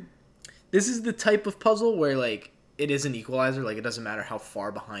 This is the type of puzzle where, like, it is an equalizer. Like, it doesn't matter how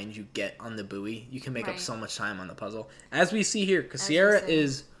far behind you get on the buoy. You can make up Right. so much time on the puzzle. As we see here, because As Sierra we see.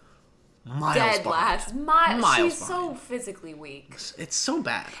 is miles Dead behind. last. Miles She's so behind. physically weak. It's so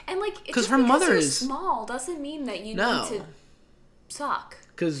bad. And like, 'Cause just her because mother you're is- small doesn't mean that you No. need to suck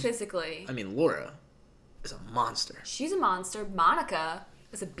 'Cause- physically. I mean, Laura is a monster. She's a monster. Monica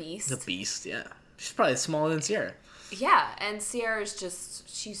is a beast. She's a beast, yeah. She's probably smaller than Sierra. Yeah, and Sierra's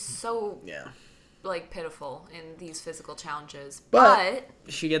she's so Yeah. like pitiful in these physical challenges. But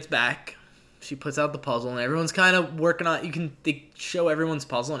she gets back. She puts out the puzzle, and everyone's kind of working on. They show everyone's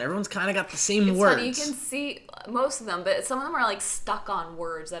puzzle, and everyone's kind of got the same it's words. funny, you can see most of them, but some of them are like stuck on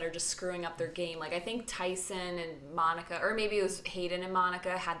words that are just screwing up their game. Like I think Tyson and Monica, or maybe it was Hayden and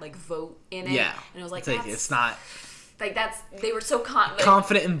Monica, had like vote in it. Yeah, And it was like, it's not like they were so confident.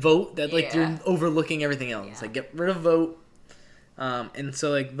 confident in vote that like Yeah. you're overlooking everything else. Yeah. Like get rid of vote. And so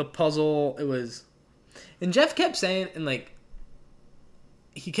like the puzzle, it was, and Jeff kept saying, and like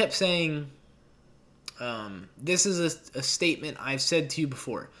he kept saying, this is a statement I've said to you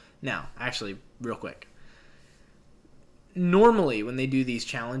before. Now, actually, real quick. Normally, when they do these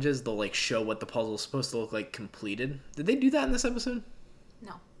challenges, they'll like show what the puzzle is supposed to look like completed. Did they do that in this episode?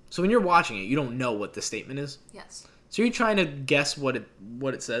 No. So when you're watching it, you don't know what the statement is. Yes. So you're trying to guess what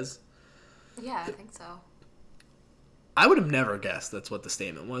it says. Yeah, I think so. I would have never guessed that's what the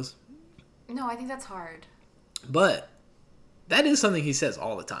statement was. No, I think that's hard. But that is something he says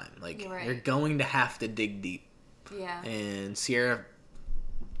all the time. Like, You're right. you're going to have to dig deep. Yeah. And smart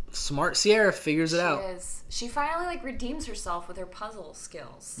Sierra figures it out. She is. She finally like redeems herself with her puzzle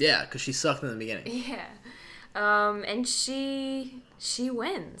skills. Yeah, because she sucked in the beginning. Yeah. And she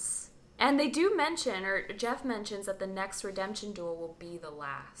wins. And they do mention, or Jeff mentions, that the next redemption duel will be the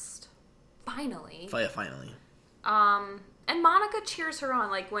last. Finally. Finally. And Monica cheers her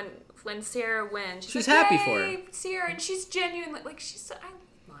on, like when Sierra wins. She's like, happy for her. "Yay, Sierra," and she's genuinely like I love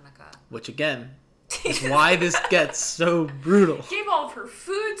Monica. Which again is why this gets so brutal. Gave all of her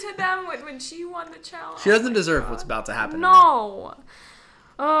food to them when she won the challenge. She doesn't deserve what's about to happen. No.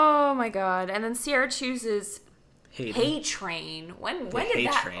 Oh my god! And then Sierra chooses Hayden. Hate Train. When did Hate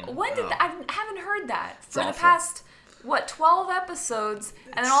that? Train. When did Oh. that? I haven't heard that for the awful. past 12 episodes,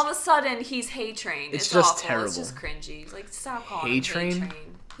 and then all of a sudden he's Hate Train. It's It's just awful. terrible. It's just cringy. Like stop calling Hate him Train? Hate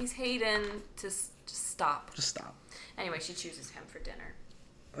Train. He's Hayden. Just stop. Just stop. Anyway, she chooses him for dinner.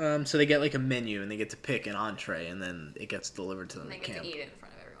 So they get like a menu and they get to pick an entree and then it gets delivered to them And they at get camp. to eat it in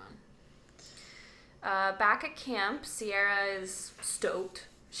front of everyone. Back at camp, Sierra is stoked.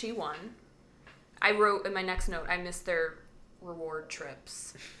 She won. I wrote in my next note, I missed their reward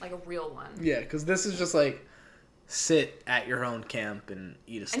trips. Like a real one. Yeah, because this is just like sit at your own camp and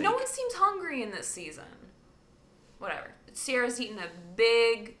eat a steak. And no one seems hungry in this season. Whatever. Sierra's eating a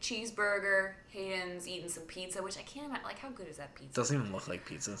big cheeseburger. Hayden's eating some pizza, which I can't imagine. Like, how good is that pizza? Doesn't even look like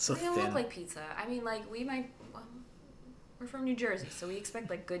pizza. It's so It doesn't thin. look like pizza. I mean, like, we're from New Jersey, so we expect,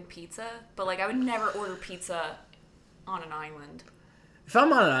 like, good pizza. But, like, I would never order pizza on an island. If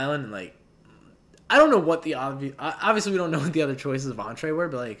I'm on an island and like, I don't know what the obviously we don't know what the other choices of entree were,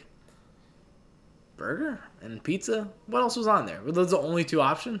 but like, burger and pizza. What else was on there? Were those the only two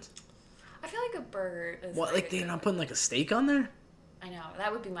options? I feel like a burger is... What, like they're not putting like a steak on there? I know.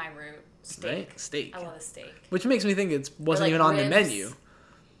 That would be my route. Steak. Right? Steak. I love a steak. Which makes me think it wasn't like even on the ribs. menu. Like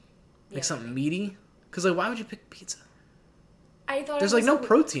Yeah. something meaty. Because like, why would you pick pizza? I thought There's it like was no a-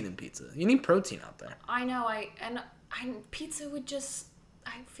 protein in pizza. You need protein out there. I know. Pizza would just...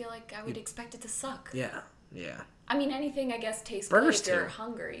 I feel like I would expect it to suck. Yeah. Yeah. I mean, anything, I guess, tastes Burgers, good if you're too.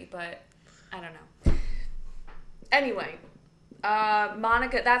 hungry, but I don't know. Anyway,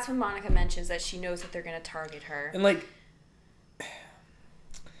 Monica, that's when Monica mentions that she knows that they're going to target her. And like,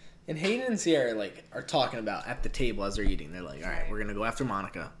 and Hayden and Sierra like are talking about at the table as they're eating. They're like, all right, we're gonna go after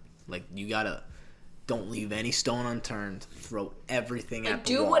Monica. Like, you gotta don't leave any stone unturned. Throw everything Like, at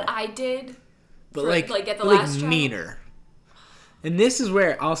the do wall. what I did, but for, like, at the but, last like trial. meaner. And this is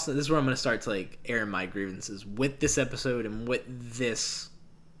where I'm gonna start to like air my grievances with this episode and with this,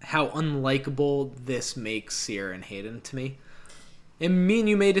 how unlikable this makes Sierra and Hayden to me. And me and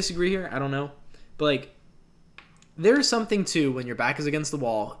you may disagree here. I don't know, but like, there is something to when your back is against the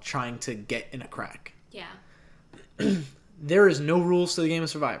wall trying to get in a crack. Yeah. There is no rules to the game of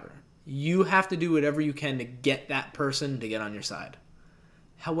Survivor. You have to do whatever you can to get that person to get on your side.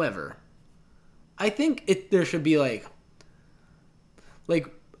 However, I think there should be like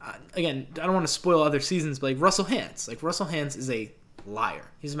again, I don't want to spoil other seasons, but like Russell Hantz. Like, Russell Hantz is a liar.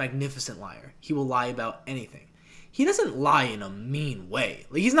 He's a magnificent liar. He will lie about anything. He doesn't lie in a mean way.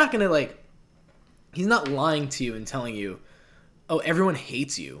 Like, he's not lying to you and telling you, oh, everyone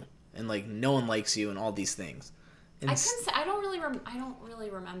hates you and like no one likes you and all these things. And I don't really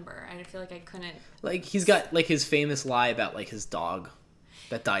remember. I feel like I couldn't. like, he's got like his famous lie about like his dog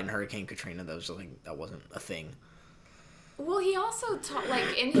that died in Hurricane Katrina. That wasn't a thing. Well, he also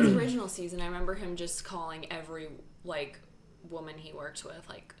like in his original season, I remember him just calling every like woman he worked with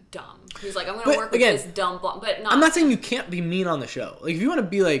like dumb. He's like, I'm gonna work with this dumb blonde, but not. I'm not saying you can't be mean on the show. Like, if you want to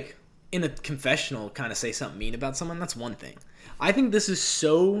be like in a confessional, kind of say something mean about someone, that's one thing. I think this is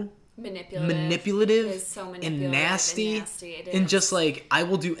so manipulative, It is so manipulative and nasty, It and is. just like, I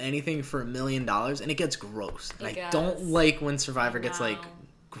will do anything for $1 million, and it gets gross. And I don't like when Survivor gets like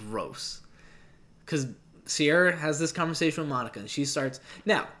gross, because Sierra has this conversation with Monica, and she starts.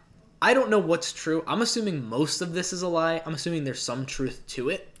 Now, I don't know what's true. I'm assuming most of this is a lie. I'm assuming there's some truth to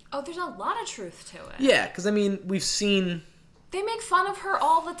it. Oh, there's a lot of truth to it. Yeah, because I mean, we've seen. They make fun of her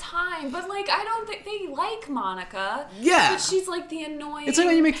all the time, but like I don't think they like Monica. Yeah, but she's like the annoying. It's like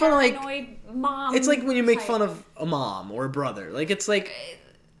when you make fun of like paranoid mom. It's like when you make type. fun of a mom or a brother. Like, it's like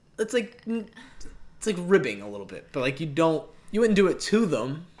ribbing a little bit, but like you wouldn't do it to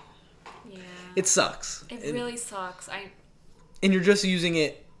them. Yeah. It sucks. It really sucks. And you're just using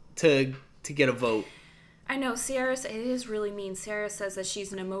it to get a vote. I know, it is really mean. Sarah says that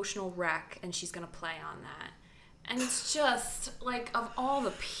she's an emotional wreck and she's going to play on that. And it's just, like, of all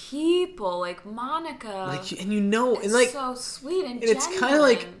the people, like, Monica. Like, and and like, so sweet and it's genuine. kind of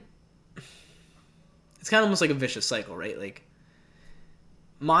like, it's kind of almost like a vicious cycle, right? Like,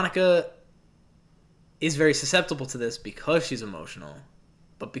 Monica is very susceptible to this because she's emotional.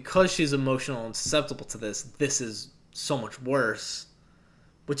 But because she's emotional and susceptible to this is so much worse.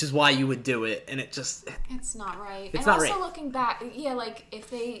 Which is why you would do it, and it just... It's not right. It's and not also right. looking back, yeah, like, if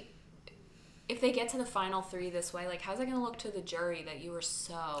they get to the final three this way, like, how's it going to look to the jury that you were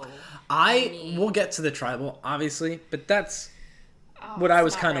so mean? We'll get to the tribal, obviously, but that's what it's I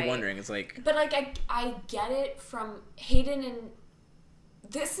was not kind of right. wondering. It's like... But, like, I get it from Hayden and...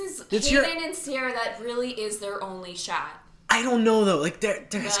 This is Hayden and Sierra that really is their only shot. I don't know, though. Like,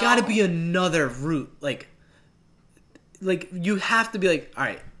 there's got to be another route. Like, you have to be like, all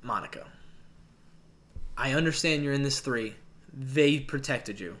right, Monica, I understand you're in this 3. They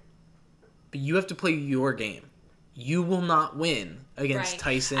protected you. But you have to play your game. you will not win against Right.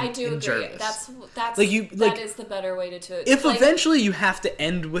 Tyson I do and agree. Jervis. That's Like, that is the better way to do it. If Like, eventually you have to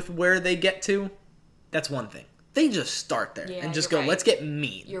end with where they get to, that's one thing. They just start there Yeah, and just you're go, right. let's get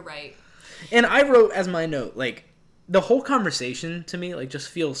mean. You're right. And I wrote as my note, like, the whole conversation to me, like, just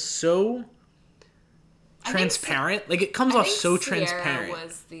feels so transparent. Like, it comes I off think so Sierra transparent.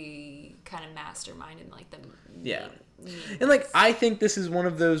 was the kind of mastermind in like the Yeah. mean- And, like, I think this is one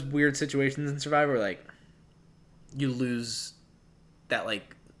of those weird situations in Survivor where, like, you lose that,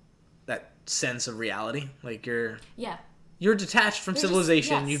 like, that sense of reality. Like, you're detached from You're just-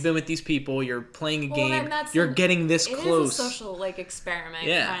 civilization. yes. You've been with these people. You're playing a Well, game. and that's You're an- getting this It close. is a social like experiment,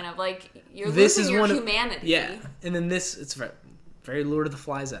 Yeah. kind of like you're This losing is your one of- humanity. Yeah. And then it's very Lord of the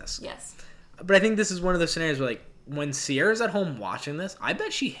Flies-esque. Yes. But I think this is one of those scenarios where, like, when Sierra's at home watching this, I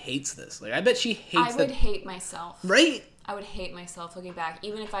bet she hates this. Like, I bet she hates I would hate myself. Right? I would hate myself looking back.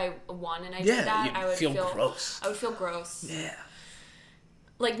 Even if I won and I Yeah, did that, you'd I would feel gross. I would feel gross. Yeah.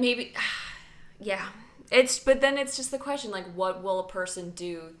 Like maybe, yeah. But then it's just the question, like, what will a person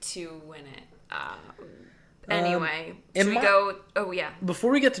do to win it? Anyway, should we go? Oh yeah. Before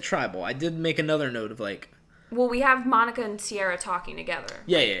we get to Tribal, I did make another note of, like... Well, we have Monica and Sierra talking together.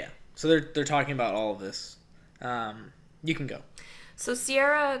 Yeah. So they're talking about all of this. You can go. So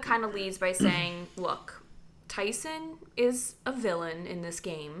Sierra kind of leads by saying, look, Tyson is a villain in this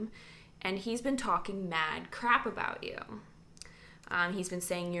game, and he's been talking mad crap about you. He's been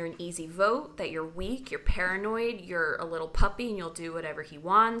saying you're an easy vote, that you're weak, you're paranoid, you're a little puppy, and you'll do whatever he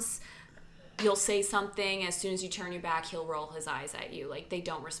wants. You'll say something, as soon as you turn your back, he'll roll his eyes at you. Like, they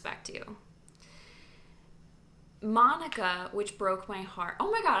don't respect you. Monica, which broke my heart. Oh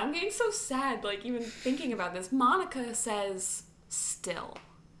my god, I'm getting so sad, like, even thinking about this. Monica says, still.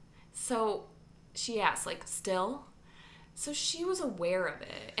 So she asks, like, still? So she was aware of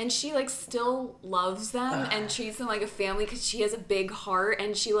it. And she, like, still loves them and treats them like a family because she has a big heart.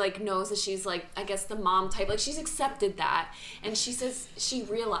 And she, like, knows that she's, like, I guess the mom type. Like, she's accepted that. And she says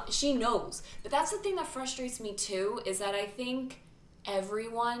she knows. But that's the thing that frustrates me, too, is that I think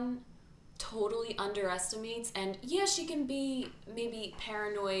everyone totally underestimates, and yeah, she can be maybe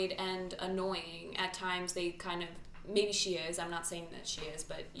paranoid and annoying at times. They kind of, maybe she is, I'm not saying that she is,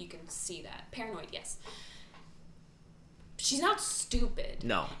 but you can see that. Paranoid, yes. She's not stupid.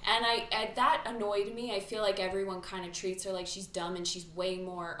 No. And that annoyed me. I feel like everyone kind of treats her like she's dumb, and she's way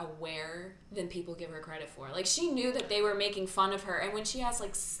more aware than people give her credit for. Like, she knew that they were making fun of her, and when she asked,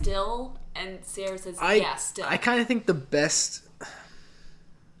 like, still, and Sarah says, yeah, still. I kind of think the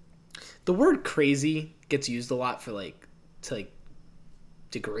word crazy gets used a lot for, like, to, like,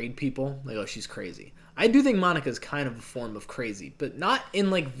 degrade people. Like, oh, she's crazy. I do think Monica's kind of a form of crazy, but not in,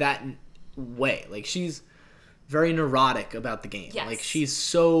 like, that way. Like, she's very neurotic about the game. Yes. Like,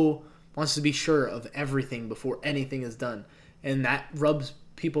 she's wants to be sure of everything before anything is done. And that rubs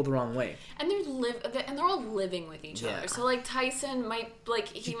people the wrong way. And they're all living with each Yeah. other. So, like, Tyson might, like,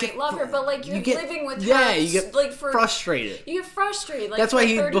 he You might get love her, but, like, you get- living with her. Yeah, you get like, for frustrated. You get frustrated. Like, That's for why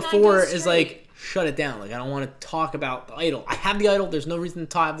he 39 before days is straight. like, shut it down. Like, I don't want to talk about the idol. I have the idol. There's no reason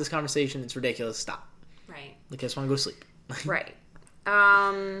to have this conversation. It's ridiculous. Stop. Right. Like, I just want to go sleep. Right.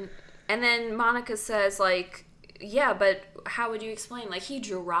 And then Monica says, like, yeah, but how would you explain? Like, he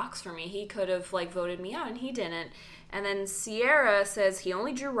drew rocks for me. He could have, like, voted me out, and he didn't. And then Sierra says he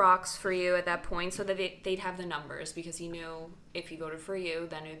only drew rocks for you at that point so that they'd have the numbers, because he knew if he voted for you,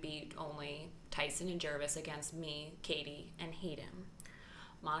 then it would be only Tyson and Jervis against me, Katie, and Hayden.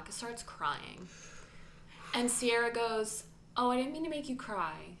 Monica starts crying. And Sierra goes, oh, I didn't mean to make you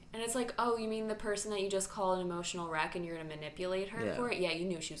cry. And it's like, oh, you mean the person that you just call an emotional wreck and you're going to manipulate her Yeah. for it? Yeah, you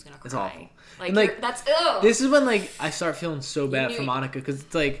knew she was going to cry. It's awful. Like, And, like, that's, ugh. This is when, like, I start feeling so bad knew for it. Monica, because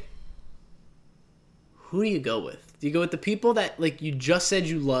it's like, who do you go with? Do you go with the people that, like, you just said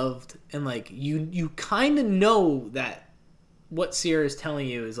you loved, and, like, you kind of know that what Sierra is telling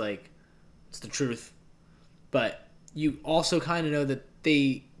you is, like, it's the truth, but you also kind of know that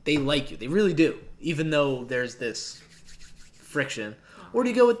they like you. They really do, even though there's this friction. Or do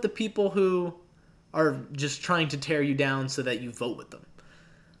you go with the people who are just trying to tear you down so that you vote with them?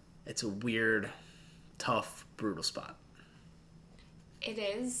 It's a weird, tough, brutal spot. It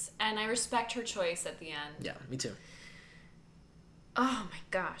is, and I respect her choice at the end. Yeah, me too. Oh my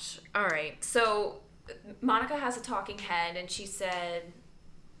gosh. All right. So Monica has a talking head, and she said,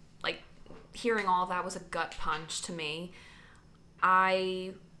 like, hearing all that was a gut punch to me.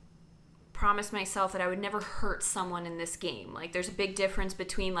 I promised myself that I would never hurt someone in this game. Like, there's a big difference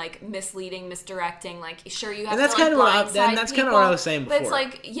between, like, misleading, misdirecting. Like, sure, you have that's to, like, kind of what blindside people, what I was saying before. But it's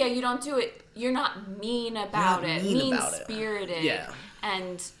like, yeah, you don't do it. You're not mean about it. mean about it. Mean-spirited. Yeah.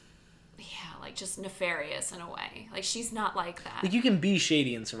 And, yeah, like just nefarious in a way. Like she's not like that. Like you can be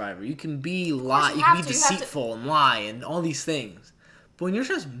shady in Survivor. You can be you can you can be to. deceitful and lie and all these things. But when you're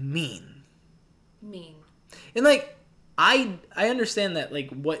just mean. And like I understand that like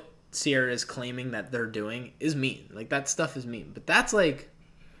what Sierra is claiming that they're doing is mean. Like that stuff is mean. But that's like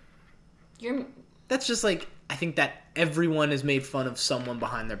that's just like I think that everyone has made fun of someone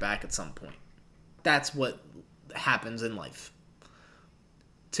behind their back at some point. That's what happens in life.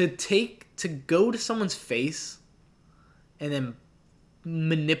 To go to someone's face and then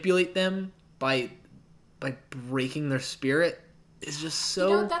manipulate them by breaking their spirit is just so...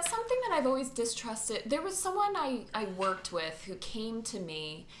 You know, that's something that I've always distrusted. There was someone I worked with who came to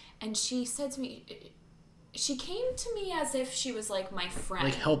me, and she said to me... She came to me as if she was, like, my friend.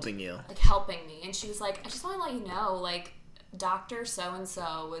 Like, helping you. Like, helping me. And she was like, I just want to let you know, like, Dr.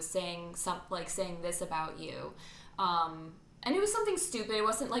 So-and-so was saying this about you. And it was something stupid. It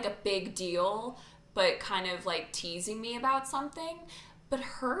wasn't, like, a big deal, but kind of, like, teasing me about something. But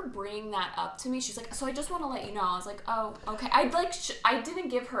her bringing that up to me, she's like, so I just want to let you know. I was like, oh, okay. I didn't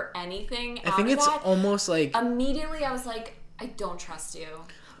give her anything out of that. I think it's almost like... Immediately, I was like, I don't trust you.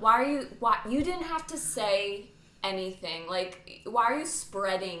 Why you didn't have to say anything. Like, why are you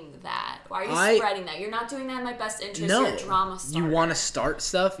spreading that? Why are you spreading that? You're not doing that in my best interest. No. You're a drama starter. You want to start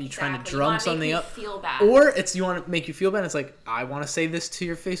stuff. You're trying to drum something up. Feel bad. Or you want to make you feel bad. It's like, I want to say this to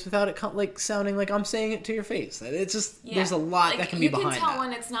your face without it like sounding like I'm saying it to your face. It's just, there's a lot that can be behind that. You can tell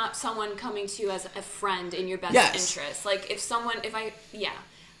when it's not someone coming to you as a friend in your best interest. Like, and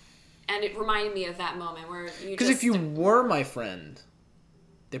it reminded me of that moment where you Because if you were my friend...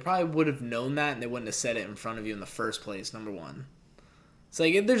 They probably would have known that, and they wouldn't have said it in front of you in the first place, number one. It's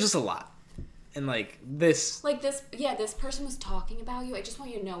like, there's just a lot. And, this person was talking about you. I just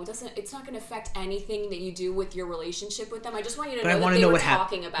want you to know, it's not going to affect anything that you do with your relationship with them. I just want you to know that they were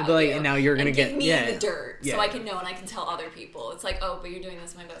talking about you. And now you're going to get... give me the dirt, so I can know and I can tell other people. It's like, oh, but you're doing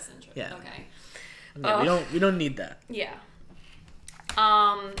this in my best interest. Yeah. Okay. Yeah, we don't need that. Yeah.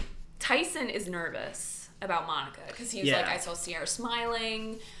 Tyson is nervous about Monica because he's like, I saw Sierra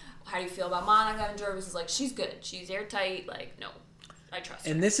smiling. How do you feel about Monica? And Jervis is like, she's good. She's airtight. Like, no, I trust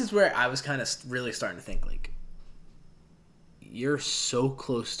her. And this is where I was kind of really starting to think, like, you're so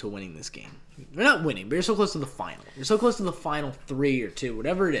close to winning this game. You're not winning, but you're so close to the final. You're so close to the final 3 or 2,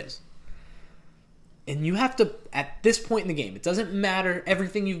 whatever it is. And you have to, at this point in the game, it doesn't matter.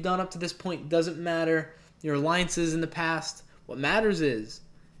 Everything you've done up to this point doesn't matter. Your alliances in the past. What matters is,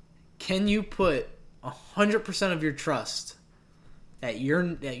 can you put 100% of your trust that you're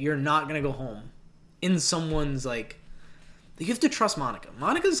not gonna go home in someone's you have to trust Monica.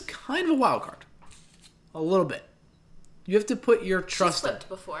 Monica's kind of a wild card, a little bit. You have to put your trust. She's flipped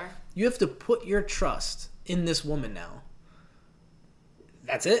before. You have to put your trust in this woman now.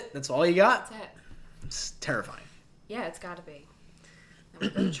 That's it. That's all you got. That's it. It's terrifying. Yeah, it's got to be. Then we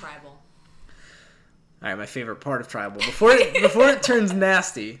go to tribal. All right, my favorite part of tribal before it turns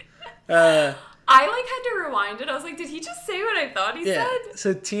nasty. I had to rewind it. I was like, did he just say what I thought he said?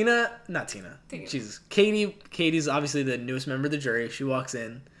 So Jesus. Katie's obviously the newest member of the jury. She walks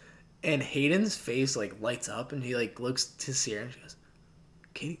in and Hayden's face lights up and he looks to Sierra and she goes,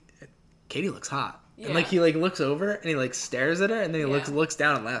 Katie looks hot. Yeah. And he looks over and he stares at her and then he looks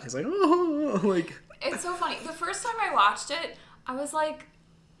down and laughs. He's like, oh, It's so funny. The first time I watched it, I was like,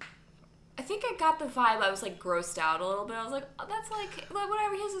 I think I got the vibe. I was grossed out a little bit. I was like, oh, that's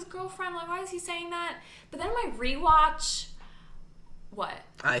whatever. He has his girlfriend. Why is he saying that? But then my rewatch, what?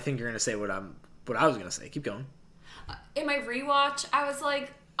 I think you're gonna say what I was gonna say. Keep going. In my rewatch, I was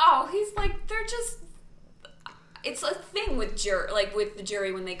like, oh, he's they're just. It's a thing with with the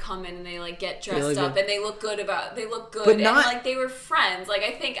jury when they come in and they get dressed up and they look good but not, and they were friends.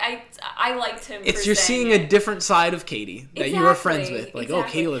 I think I liked him. You're seeing a different side of Katie that you were friends with. Oh,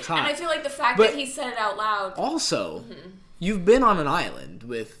 Katie looks hot. And I feel the fact that he said it out loud. Also, you've been on an island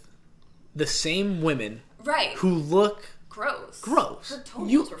with the same women, right? Who look gross. Her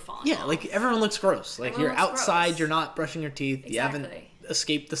toenails were falling. Yeah, off. Everyone looks gross. You're outside. Gross. You're not brushing your teeth. Exactly. You haven't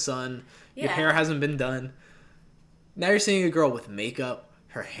escaped the sun. Your hair hasn't been done. Now you're seeing a girl with makeup.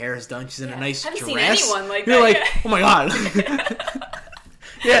 Her hair is done. She's in a nice dress. Seen anyone like you're that. Oh my god.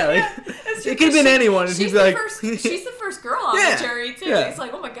 It could have been anyone. And she's she's the first girl on the jury too. Yeah. It's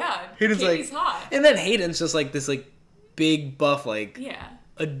oh my god. Katie's hot. And then Hayden's just this big buff a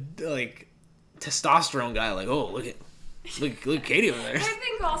testosterone guy. Oh look Katie over there. I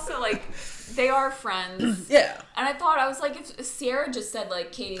think also they are friends. Yeah. And I was like, if Sierra just said,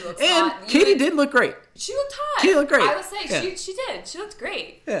 like, Katie looks And hot. Katie did look great. She looked hot. Katie looked great. I would say Yeah. she did. She looked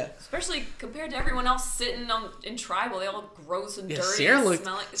great. Yeah. Especially compared to everyone else sitting in tribal. They all look gross and dirty Sierra and looked.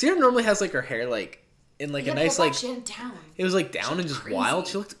 smell like... Sierra normally has like her hair like in like a nice like. She had it down. It was like down and just crazy. wild.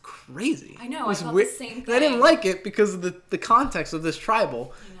 She looked crazy. I know, It was I felt weird. the same And I didn't thing. like it because of the context of this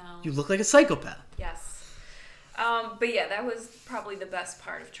tribal. I know. You look like a psychopath. Yes. But yeah, that was probably the best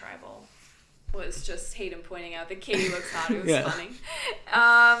part of Tribal. Was just Hayden pointing out that Katie looks hot. It was Yeah.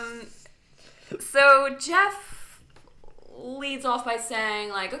 funny. So Jeff leads off by saying,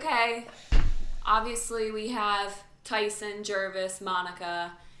 like, okay, obviously we have Tyson, Jervis,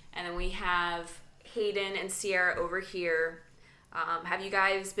 Monica, and then we have Hayden and Sierra over here. Have you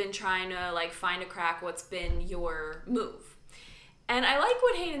guys been trying to, like, find a crack? What's been your move? And I like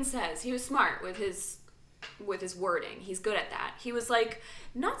what Hayden says. He was smart with his wording. He's good at that. He was like,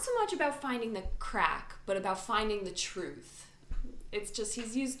 not so much about finding the crack, but about finding the truth. It's just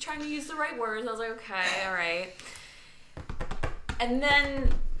trying to use the right words. I was like, okay, all right. And then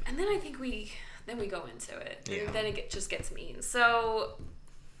I think we go into it. Yeah. And then it just gets mean. So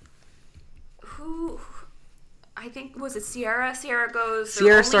who? I think, was it Sierra? Sierra goes.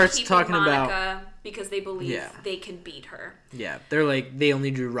 Sierra only starts keeping talking about- Monica because they believe Yeah. they can beat her. Yeah, they're like they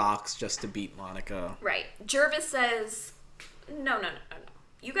only drew rocks just to beat Monica. Right. Jervis says, no.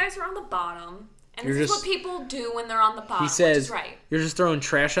 You guys are on the bottom, and You're this is just- what people do when they're on the bottom, He says, which is right. "You're just throwing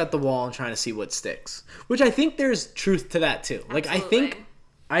trash at the wall and trying to see what sticks." Which I think there's truth to that too. Like Absolutely.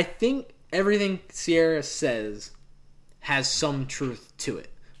 I think everything Sierra says has some truth to it,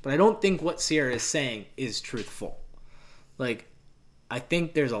 but I don't think what Sierra is saying is truthful. Like, I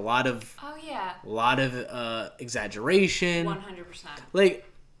think there's a lot of Oh, yeah. exaggeration. 100%. Like,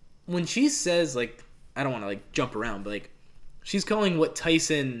 when she says, like, I don't want to like jump around, but like, she's calling what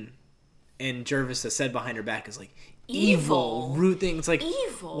Tyson and Jervis has said behind her back is like evil, rude things. Like,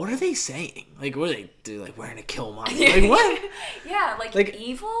 Evil. what are they saying? Like, what are they do? Like, we're gonna kill Monica. Like, what? Yeah, like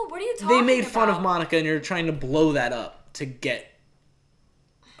evil? What are you talking They about? made fun of Monica, and you're trying to blow that up to get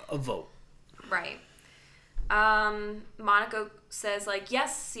a vote. Right. Monica says, like,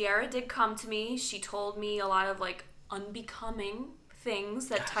 yes, Sierra did come to me. She told me a lot of, like, unbecoming things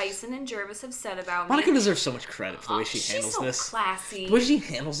that Tyson and Jervis have said about me. Monica deserves so much credit for the way she handles she's so this. classy. The way she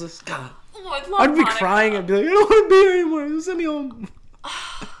handles this, God. Oh, I love I'd be Monica. crying. I'd be like, I don't want to be here anymore. Send me home.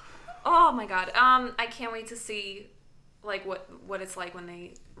 Oh my god. I can't wait to see like what it's like when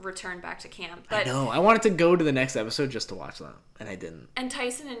they return back to camp. But I know. I wanted to go to the next episode just to watch that, and I didn't. and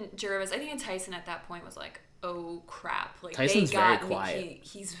Tyson and Jervis, I think Tyson at that point was like, oh crap. Like Tyson's they got very me. quiet.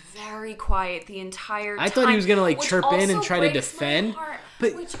 He's very quiet the entire time. I thought he was gonna like which chirp in and also try to breaks my defend, heart,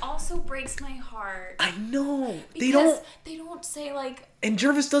 but which also breaks my heart. I know Because they don't say like And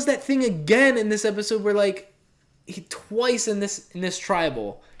Jervis does that thing again in this episode where like he twice in this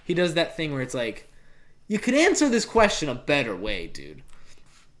tribal he does that thing where it's like, you could answer this question a better way, dude.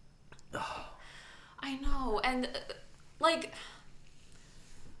 I know, and like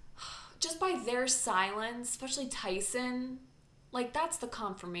just by their silence, especially Tyson, like that's the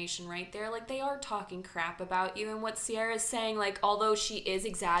confirmation right there. Like they are talking crap about you, and what Sierra's saying, like although she is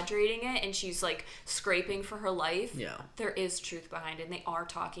exaggerating it and she's like scraping for her life, Yeah. there is truth behind it, and they are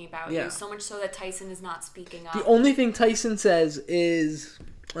talking about Yeah. you. So much so that Tyson is not speaking up. The only thing Tyson says is,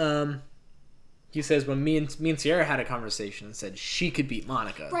 he says when me and Sierra had a conversation and said she could beat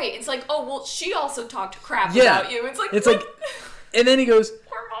Monica. Right? It's like, oh well, she also talked crap Yeah. about you. It's like And then he goes,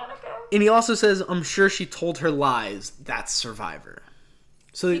 poor Monica. and he also says, I'm sure she told her lies. That's Survivor.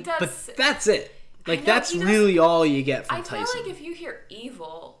 So, does- but that's it. Like know, that's he does- really all you get from I Tyson. feel like if you hear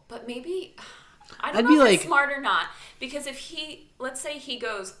evil, but maybe I I'd don't be know if like- it's smart or not. Because if let's say he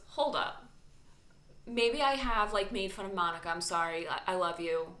goes, hold up, maybe I have like made fun of Monica. I'm sorry, I love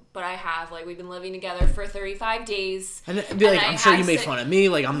you, but I have like we've been living together for 35 days. And I'd be like, I'm sure you made said- fun of me.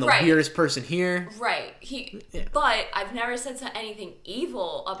 Like I'm the Right. weirdest person here. Right. Yeah. But I've never said anything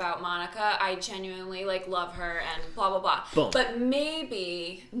evil about Monica. I genuinely like love her and blah blah blah. Boom. But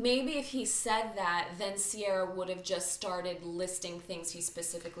maybe if he said that, then Sierra would have just started listing things he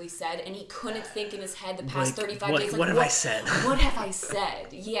specifically said, and he couldn't think in his head the past Like, 35 what- days. Like, what have I said? What have I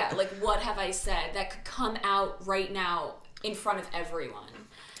said? Yeah, like what have I said that could come out right now in front of everyone?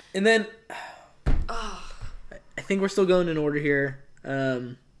 And then I think we're still going in order here.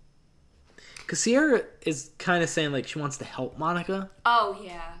 Because Sierra is kind of saying like she wants to help Monica. Oh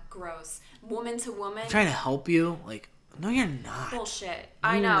yeah, gross. Woman to woman. I'm trying to help you. Like, no, you're not. Bullshit. No,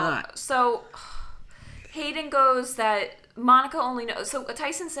 I you're know. not. So Hayden goes that Monica only knows. So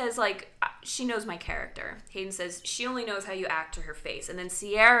Tyson says, like, she knows my character. Hayden says, she only knows how you act to her face. And then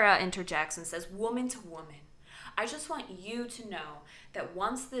Sierra interjects and says, woman to woman. I just want you to know that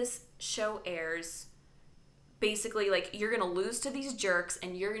once this show airs, basically, like, you're going to lose to these jerks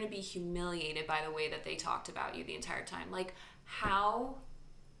and you're going to be humiliated by the way that they talked about you the entire time. Like, how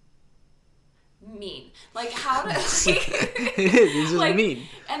mean. Like, how to... It is. It's just like, mean.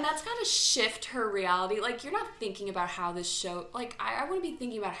 And that's got to shift her reality. Like, you're not thinking about how this show... Like, I want to be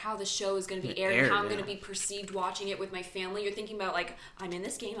thinking about how the show is going to be aired and how I'm going to be perceived watching it with my family. You're thinking about, like, I'm in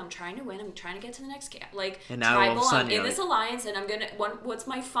this game. I'm trying to win. I'm trying to get to the next game. Like, and now all of a tribal, sudden, I'm in this alliance, and I'm going to... What's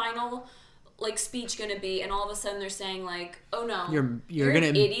my final... like speech gonna be, and all of a sudden they're saying like, oh no, you're gonna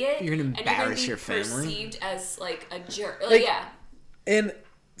an idiot, you're gonna embarrass and your family, perceived as like a jerk. Like, yeah. And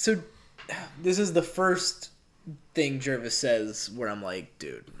so this is the first thing Jervis says where I'm like,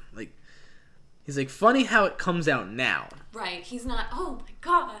 dude, like, he's like, funny how it comes out now. Right. He's not. Oh my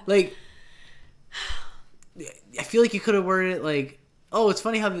god. Like, I feel like you could have worded it like, oh, it's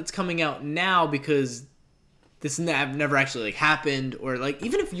funny how it's coming out now because this never actually like happened, or like,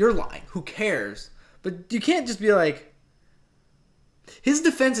 even if you're lying, who cares? But you can't just be like, his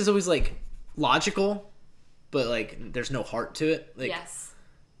defense is always like logical, but like there's no heart to it. Like, yes.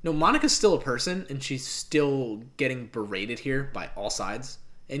 No, Monica's still a person, and she's still getting berated here by all sides.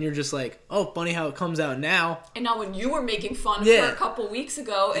 And you're just like, oh, funny how it comes out now. And now when you were making fun of her a couple weeks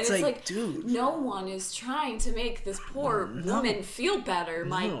ago, and it's like, dude, no one is trying to make this poor woman feel better.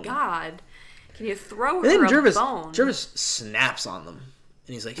 My God. Can you throw her and then a bone? Jervis snaps on them.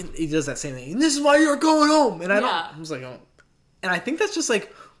 And he's like, he does that same thing. And this is why you're going home. And I was like, oh. And I think that's just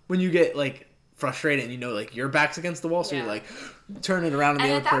like when you get like frustrated and you know like your back's against the wall, so you're like turning around on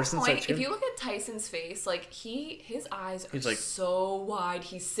the other person. And at that point, if you look at Tyson's face, like his eyes are like, so wide.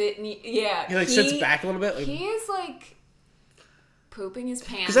 He's sitting, he like sits back a little bit. Like, he is like pooping his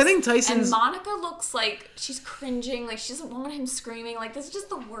pants. Because I think Tyson's... And Monica looks like she's cringing, like she doesn't want him screaming. Like, this is just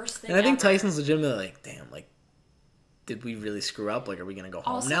the worst thing And I think ever. Tyson's legitimately like, damn, like, did we really screw up? Like, are we going to go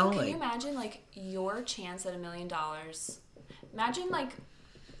home now? Can like, you imagine, like, your chance at $1 million? Imagine, like,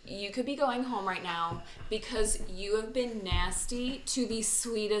 you could be going home right now because you have been nasty to the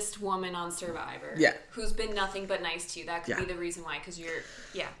sweetest woman on Survivor. Yeah. Who's been nothing but nice to you. That could be the reason why, because you're...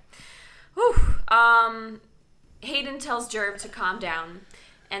 Yeah. Whew. Hayden tells Jerv to calm down,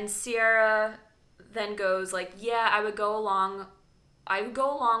 and Sierra then goes like, yeah, I would go along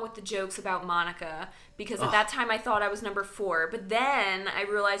with the jokes about Monica because at that time I thought I was number 4, but then I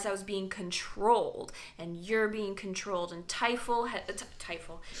realized I was being controlled, and you're being controlled, and Tyson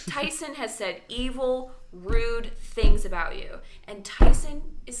has said evil, rude things about you, and Tyson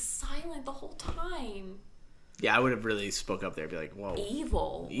is silent the whole time. Yeah, I would have really spoke up there, be like, whoa.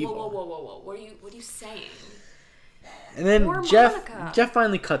 Evil. Whoa. What are you saying? And then Poor Jeff Monica. Jeff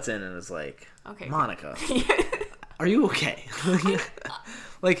finally cuts in and is like, okay, Monica, are you okay?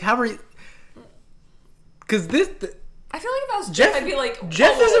 Like, how are you? Because I feel like if I was Jeff, I'd be like,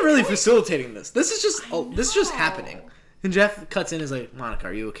 Jeff whoa, isn't really wait. facilitating this. This is just this is just know. happening. And Jeff cuts in and is like, Monica,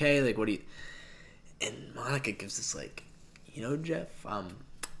 are you okay? Like, what do you? And Monica gives this like, you know, Jeff,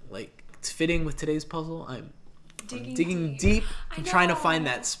 like, it's fitting with today's puzzle. I'm digging deep. I'm trying to find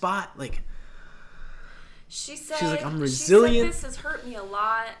that spot. Like, she's like, I'm resilient. She said, this has hurt me a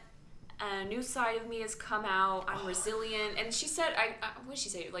lot. A new side of me has come out. I'm resilient. And she said, what did she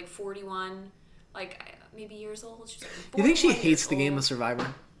say? Like 41, like maybe years old. She's like, you think she hates the old. game of Survivor?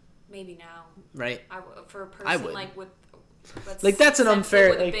 Maybe now. Right. For a person I would. like with. That's an unfair.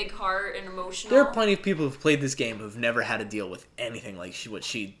 With like, a big heart and emotional. There are plenty of people who've played this game who've never had to deal with anything like what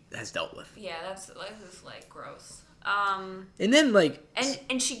she has dealt with. Yeah, that's like gross. And then like,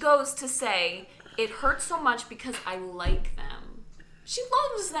 and she goes to say, it hurts so much because I like them. She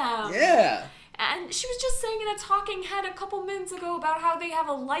loves them. Yeah. And she was just saying in a talking head a couple minutes ago about how they have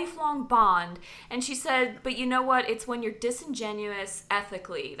a lifelong bond. And she said, but you know what? It's when you're disingenuous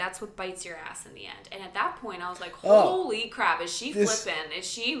ethically. That's what bites your ass in the end. And at that point, I was like, holy crap. Is she flipping? Is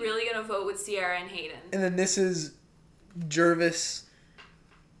she really going to vote with Sierra and Hayden? And then this is Jervis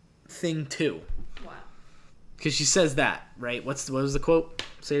thing 2. Wow. Because she says that, right? What was the quote?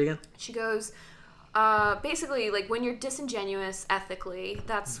 Say it again. She goes... basically, like, when you're disingenuous ethically,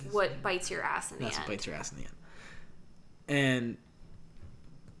 that's what bites your ass in the end. That's what bites your ass in the end. And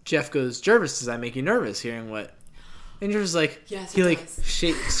Jeff goes, Jervis, does that make you nervous hearing what? And Jervis is like, yes, he it like does.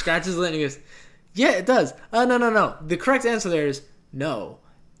 scratches his lip and he goes, yeah, it does. No. The correct answer there is no.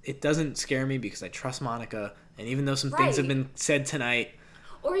 It doesn't scare me because I trust Monica. And even though some things have been said tonight,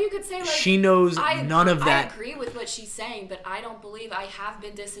 Or you could say, like, she knows none of that. I agree with what she's saying, but I don't believe I have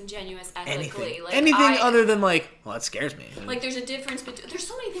been disingenuous ethically. Anything other than, like, well, that scares me. Like, there's a difference between... There's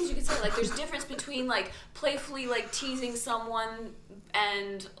so many things you could say. Like, there's a difference between, like, playfully, like, teasing someone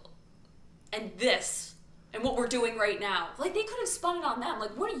and this, and what we're doing right now. Like, they could have spun it on them.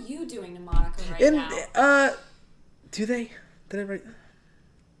 Like, what are you doing to Monica now? Do they? Did I write...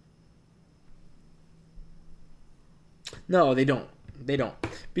 No, they don't. They don't.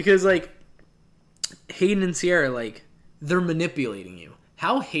 Because, like, Hayden and Sierra, like, they're manipulating you.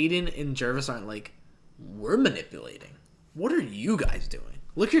 How Hayden and Jervis aren't like, we're manipulating. What are you guys doing?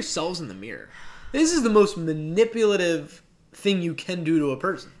 Look yourselves in the mirror. This is the most manipulative thing you can do to a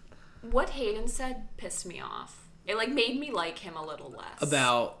person. What Hayden said pissed me off. It, like, made me like him a little less.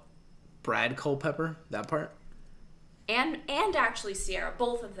 About Brad Culpepper, that part? And actually Sierra,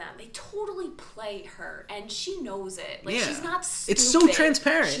 both of them, they totally play her, and she knows it. Like, she's not stupid. It's so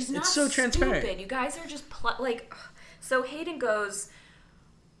transparent. She's not so transparent. stupid. You guys are just like. So Hayden goes,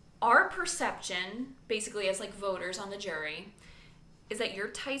 our perception, basically as like voters on the jury, is that you're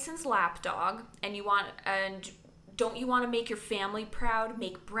Tyson's lapdog, and don't you want to make your family proud,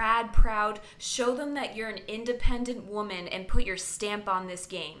 make Brad proud, show them that you're an independent woman, and put your stamp on this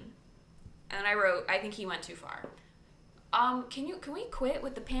game. And I wrote, I think he went too far. Can we quit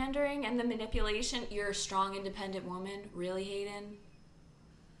with the pandering and the manipulation? You're a strong, independent woman. Really, Hayden?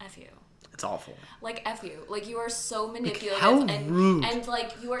 F you. It's awful. Like, F you. Like, you are so manipulative. How rude. And,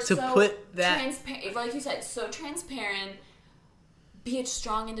 like, you are to so put that... transparent. Like you said, so transparent. Be a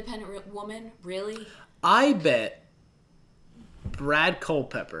strong, independent woman. Really? I bet Brad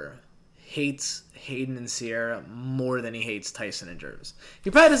Culpepper hates Hayden and Sierra more than he hates Tyson and Jervis.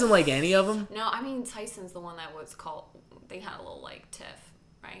 He probably doesn't like any of them. No, I mean, Tyson's the one that was called... They had a little, like, tiff,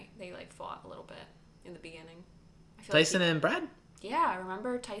 right? They, like, fought a little bit in the beginning. I feel Tyson and Brad? Yeah, I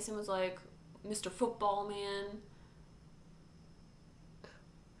remember Tyson was, like, Mr. Football Man.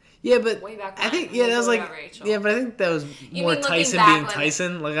 Yeah, but way back I think that was like but I think that was more Tyson being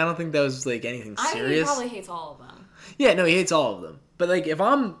Tyson. Like, I don't think that was like anything serious. I think he probably hates all of them. Yeah, no, he hates all of them. But like, if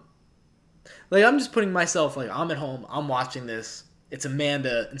I'm just putting myself, like, I'm at home, I'm watching this. It's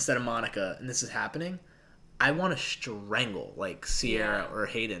Amanda instead of Monica, and this is happening. I want to strangle, like, Sierra or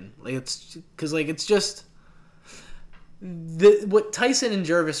Hayden. Like, it's because, like, it's just what Tyson and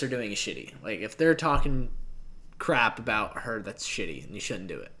Jervis are doing is shitty. Like, if they're talking crap about her, that's shitty, and you shouldn't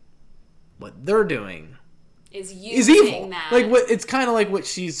do it. What they're doing is evil. That. Like, it's kind of like what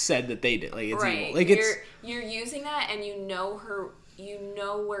she said that they did. Like, it's evil. Like, you're using that, and you know her. You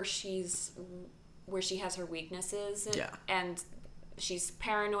know where she has her weaknesses. Yeah. And she's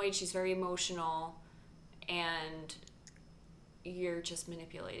paranoid. She's very emotional. And you're just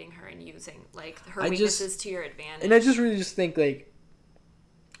manipulating her and using, like, her weaknesses to your advantage. And I just really think, like,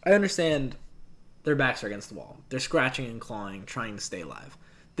 I understand their backs are against the wall. They're scratching and clawing, trying to stay alive.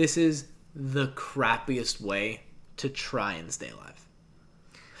 This is the crappiest way to try and stay alive.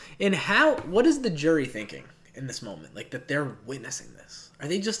 And what is the jury thinking in this moment? Like, that they're witnessing this. Are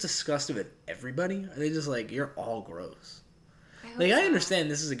they just disgusted with everybody? Are they just like, you're all gross? I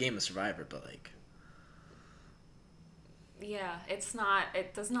understand this is a game of Survivor, but, like... Yeah, it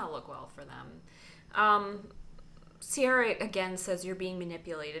does not look well for them. Sierra, again, says you're being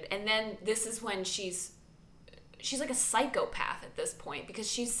manipulated. And then this is when she's like a psychopath at this point, because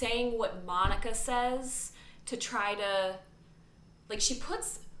she's saying what Monica says to try to... Like,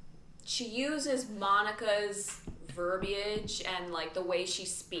 she uses Monica's verbiage and, like, the way she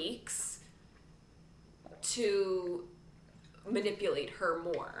speaks to manipulate her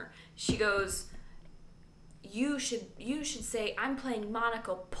more. She goes... You should say, I'm playing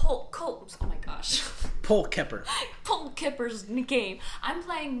Monica oh my gosh. Culpepper's game. I'm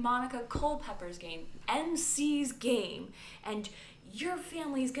playing Monica Culpepper's game, MC's game, and your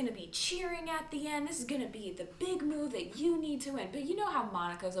family's going to be cheering at the end. This is going to be the big move that you need to win. But you know how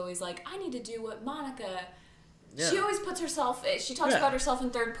Monica's always like, I need to do what Monica... Yeah. She always puts herself... She talks about herself in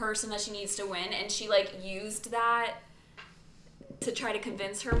third person that she needs to win, and she, like, used that to try to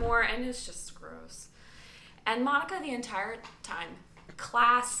convince her more, and it's just gross. And Monica, the entire time,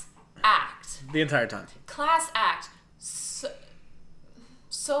 class act. The entire time. Class act. So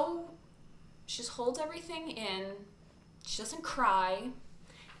she just holds everything in. She doesn't cry.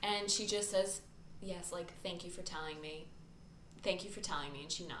 And she just says, yes, like, thank you for telling me. Thank you for telling me.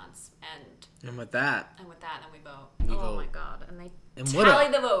 And she nods. And with that. then we vote. vote. My God. And they and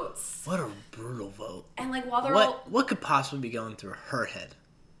tally the votes. What a brutal vote. And, like, while they're What could possibly be going through her head?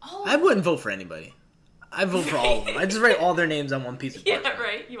 Oh. I wouldn't vote for anybody. I vote for all of them. I just write all their names on one piece of paper. Yeah,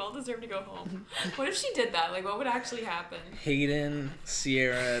 right. You all deserve to go home. What if she did that? Like, what would actually happen? Hayden,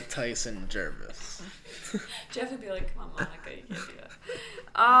 Sierra, Tyson, Jervis. Jeff would be like, "Come on, Monica, you can't do that."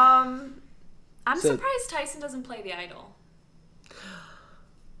 I'm So- surprised Tyson doesn't play the idol.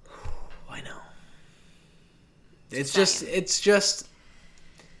 I know. Just It's just,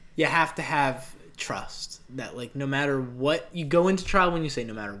 you have to have trust that, like, no matter what, you go into trial when you say,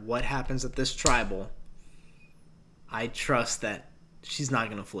 no matter what happens at this tribal, I trust that she's not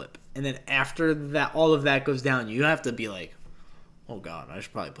going to flip. And then after that, all of that goes down, you have to be like, oh God, I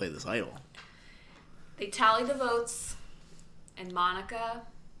should probably play this idol. They tally the votes, and Monica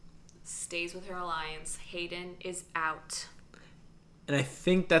stays with her alliance. Hayden is out. And I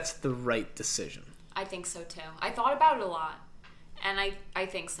think that's the right decision. I think so too. I thought about it a lot, and I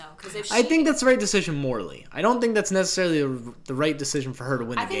think so, because if she, I think that's the right decision morally. I don't think that's necessarily the right decision for her to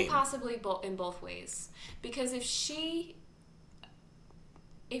win the I think game. possibly in both ways, because if she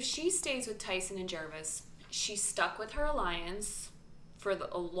stays with Tyson and Jervis, she's stuck with her alliance for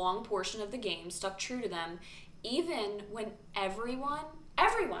a long portion of the game, stuck true to them, even when everyone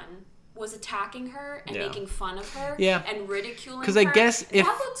was attacking her and Yeah. making fun of her Yeah. and ridiculing 'Cause her. I guess if-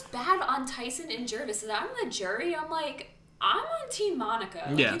 that looks bad on Tyson and Jervis, and I'm the jury, I'm like, I'm on Team Monica.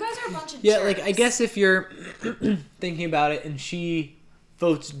 Like, Yeah. you guys are a bunch of Yeah, jerks. like, I guess if you're thinking about it and she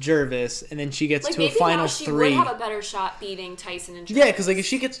votes Jervis and then she gets like, to a maybe final now she three. would have a better shot beating Tyson and Jervis. Yeah, because, like, if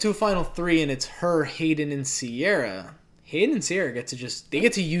she gets to a final three and it's her, Hayden, and Sierra, Hayden and Sierra get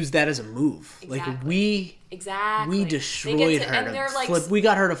to use that as a move. Like, Exactly. Exactly. we They destroyed get her and to they're like, flip. We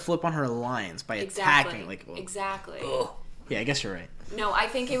got her to flip on her alliance by exactly, attacking. Like, oh, exactly. ugh. Yeah, I guess you're right. No, I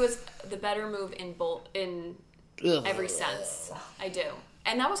think it was the better move in Ugh. every sense. I do,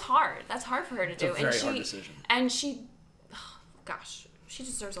 and that was hard. That's hard for her to do. a very and hard decision. And she, gosh, she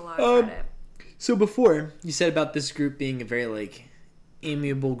deserves a lot of credit. So before, you said about this group being a very, like,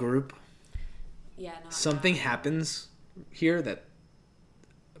 amiable group. Yeah, no. Something happens here that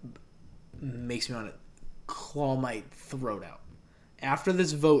makes me want to claw my throat out. After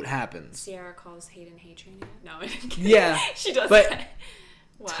this vote happens, Sierra calls Hayden hate training. No, Yeah, she does. but that.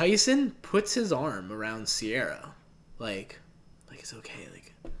 What? Tyson puts his arm around Sierra, like it's okay,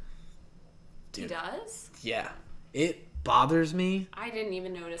 like, He does. yeah, it bothers me. I didn't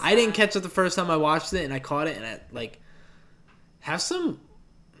even notice. I didn't catch it the first time I watched it, and I caught it, and I, like,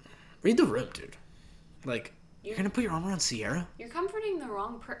 read the room, dude. Like, you're gonna put your arm around Sierra? You're comforting the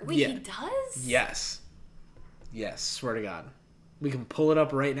wrong person. Wait, Yeah. he does? Yes, swear to God. We can pull it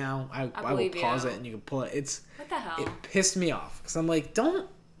up right now. I will believe pause you. it and you can pull it. What the hell? It pissed me off because I'm like, don't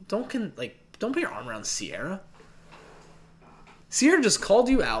put your arm around Sierra. Sierra just called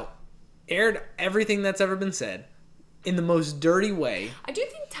you out, aired everything that's ever been said in the most dirty way. I do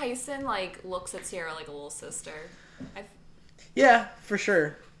think Tyson, like, looks at Sierra like a little sister. Yeah, for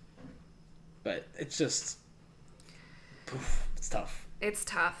sure. But it's just, it's tough. It's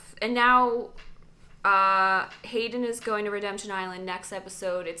tough. And now Hayden is going to Redemption Island. Next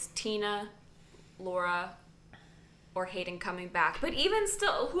episode, it's Tina, Laura, or Hayden coming back. But even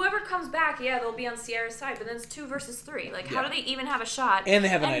still, whoever comes back, yeah, they'll be on Sierra's side. But then it's 2 versus 3. Like, how Yeah. do they even have a shot? And they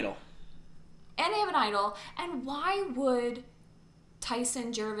have an idol. And they have an idol. And why would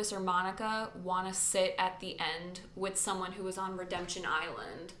Tyson, Jervis, or Monica want to sit at the end with someone who was on Redemption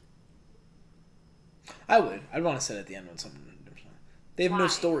Island? I would. I'd want to sit at the end with someone. They have Why? no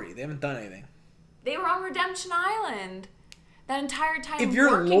story. They haven't done anything. They were on Redemption Island that entire time If you're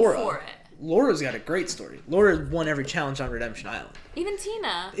working Laura, for it. Laura's got a great story. Laura won every challenge on Redemption Island. Even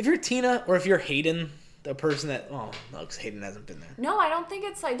Tina. If you're Tina or if you're Hayden, the person that, oh no, because Hayden hasn't been there. No, I think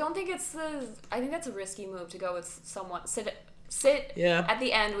that's a risky move to go with someone sit Yeah. at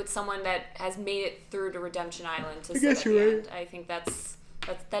the end with someone that has made it through to Redemption Island to sit guess at you're the right. end. I think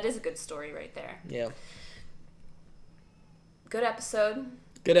that is a good story right there. Yeah. Good episode.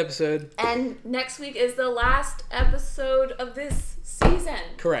 Good episode. And next week is the last episode of this season.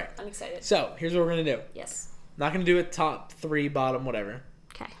 Correct. I'm excited. So, here's what we're going to do. Yes. Not going to do it top 3, bottom, whatever.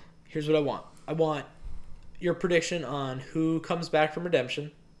 Okay. Here's what I want. I want your prediction on who comes back from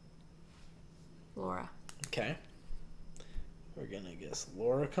Redemption. Laura. Okay. We're going to guess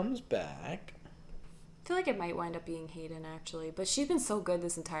Laura comes back. I feel like it might wind up being Hayden, actually. But she's been so good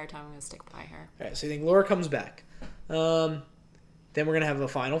this entire time, I'm going to stick by her. All right, so you think Laura comes back. Then we're going to have a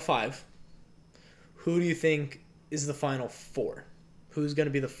final 5. Who do you think is the final 4? Who's going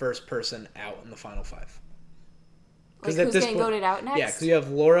to be the first person out in the final 5? Like, who's getting voted out next? Yeah, because you have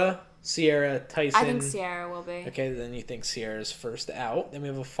Laura, Sierra, Tyson. I think Sierra will be. Okay, then you think Sierra's first out. Then we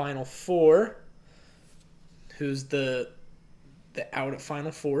have a final 4. Who's the out at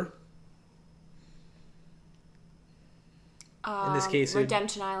final 4? In this case, it would-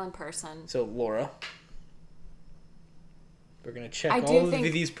 Redemption Island person. So Laura. We're gonna check I do all of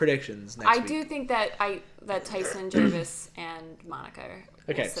think- these predictions next week. I do think that Tyson, Jervis, and Monica.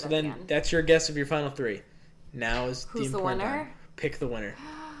 will Okay, sit so at then the end. that's your guess of your final three. Now is Who's the important winner? time. Pick the winner.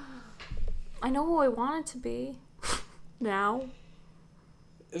 I know who I want it to be. Now.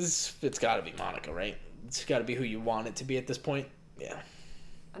 It's got to be Monica, right? It's got to be who you want it to be at this point. Yeah.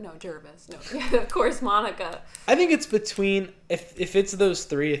 No, Jervis. No, yeah, of course, Monica. I think it's between if it's those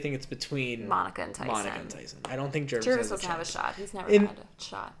three. I think it's between Monica and Tyson. I don't think Jervis Jervis has a doesn't have a chance. shot. He's never In- had a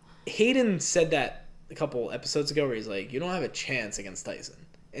shot. Hayden said that a couple episodes ago, where he's like, "You don't have a chance against Tyson,"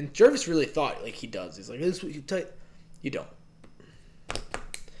 and Jervis really thought like he does. He's like, "This is what you don't."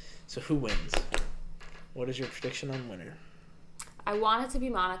 So who wins? What is your prediction on winner? I want it to be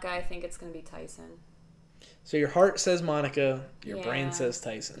Monica. I think it's going to be Tyson. So your heart says Monica, your brain Yeah. says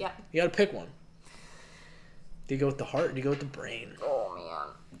Tyson. Yeah. You got to pick one. Do you go with the heart or do you go with the brain? Oh,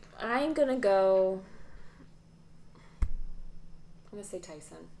 man. I'm going to go... I'm going to say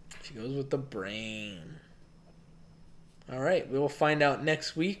Tyson. She goes with the brain. All right. We will find out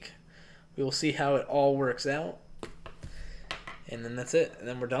next week. We will see how it all works out. And then that's it. And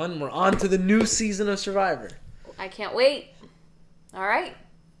then we're done. We're on to the new season of Survivor. I can't wait. All right.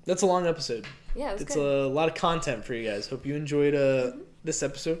 That's a long episode. Yeah, it was It's good. a lot of content for you guys. Hope you enjoyed this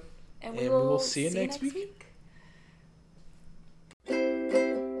episode. And we will see you next week.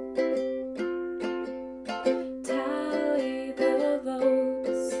 Tally the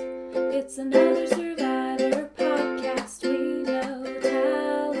votes. It's another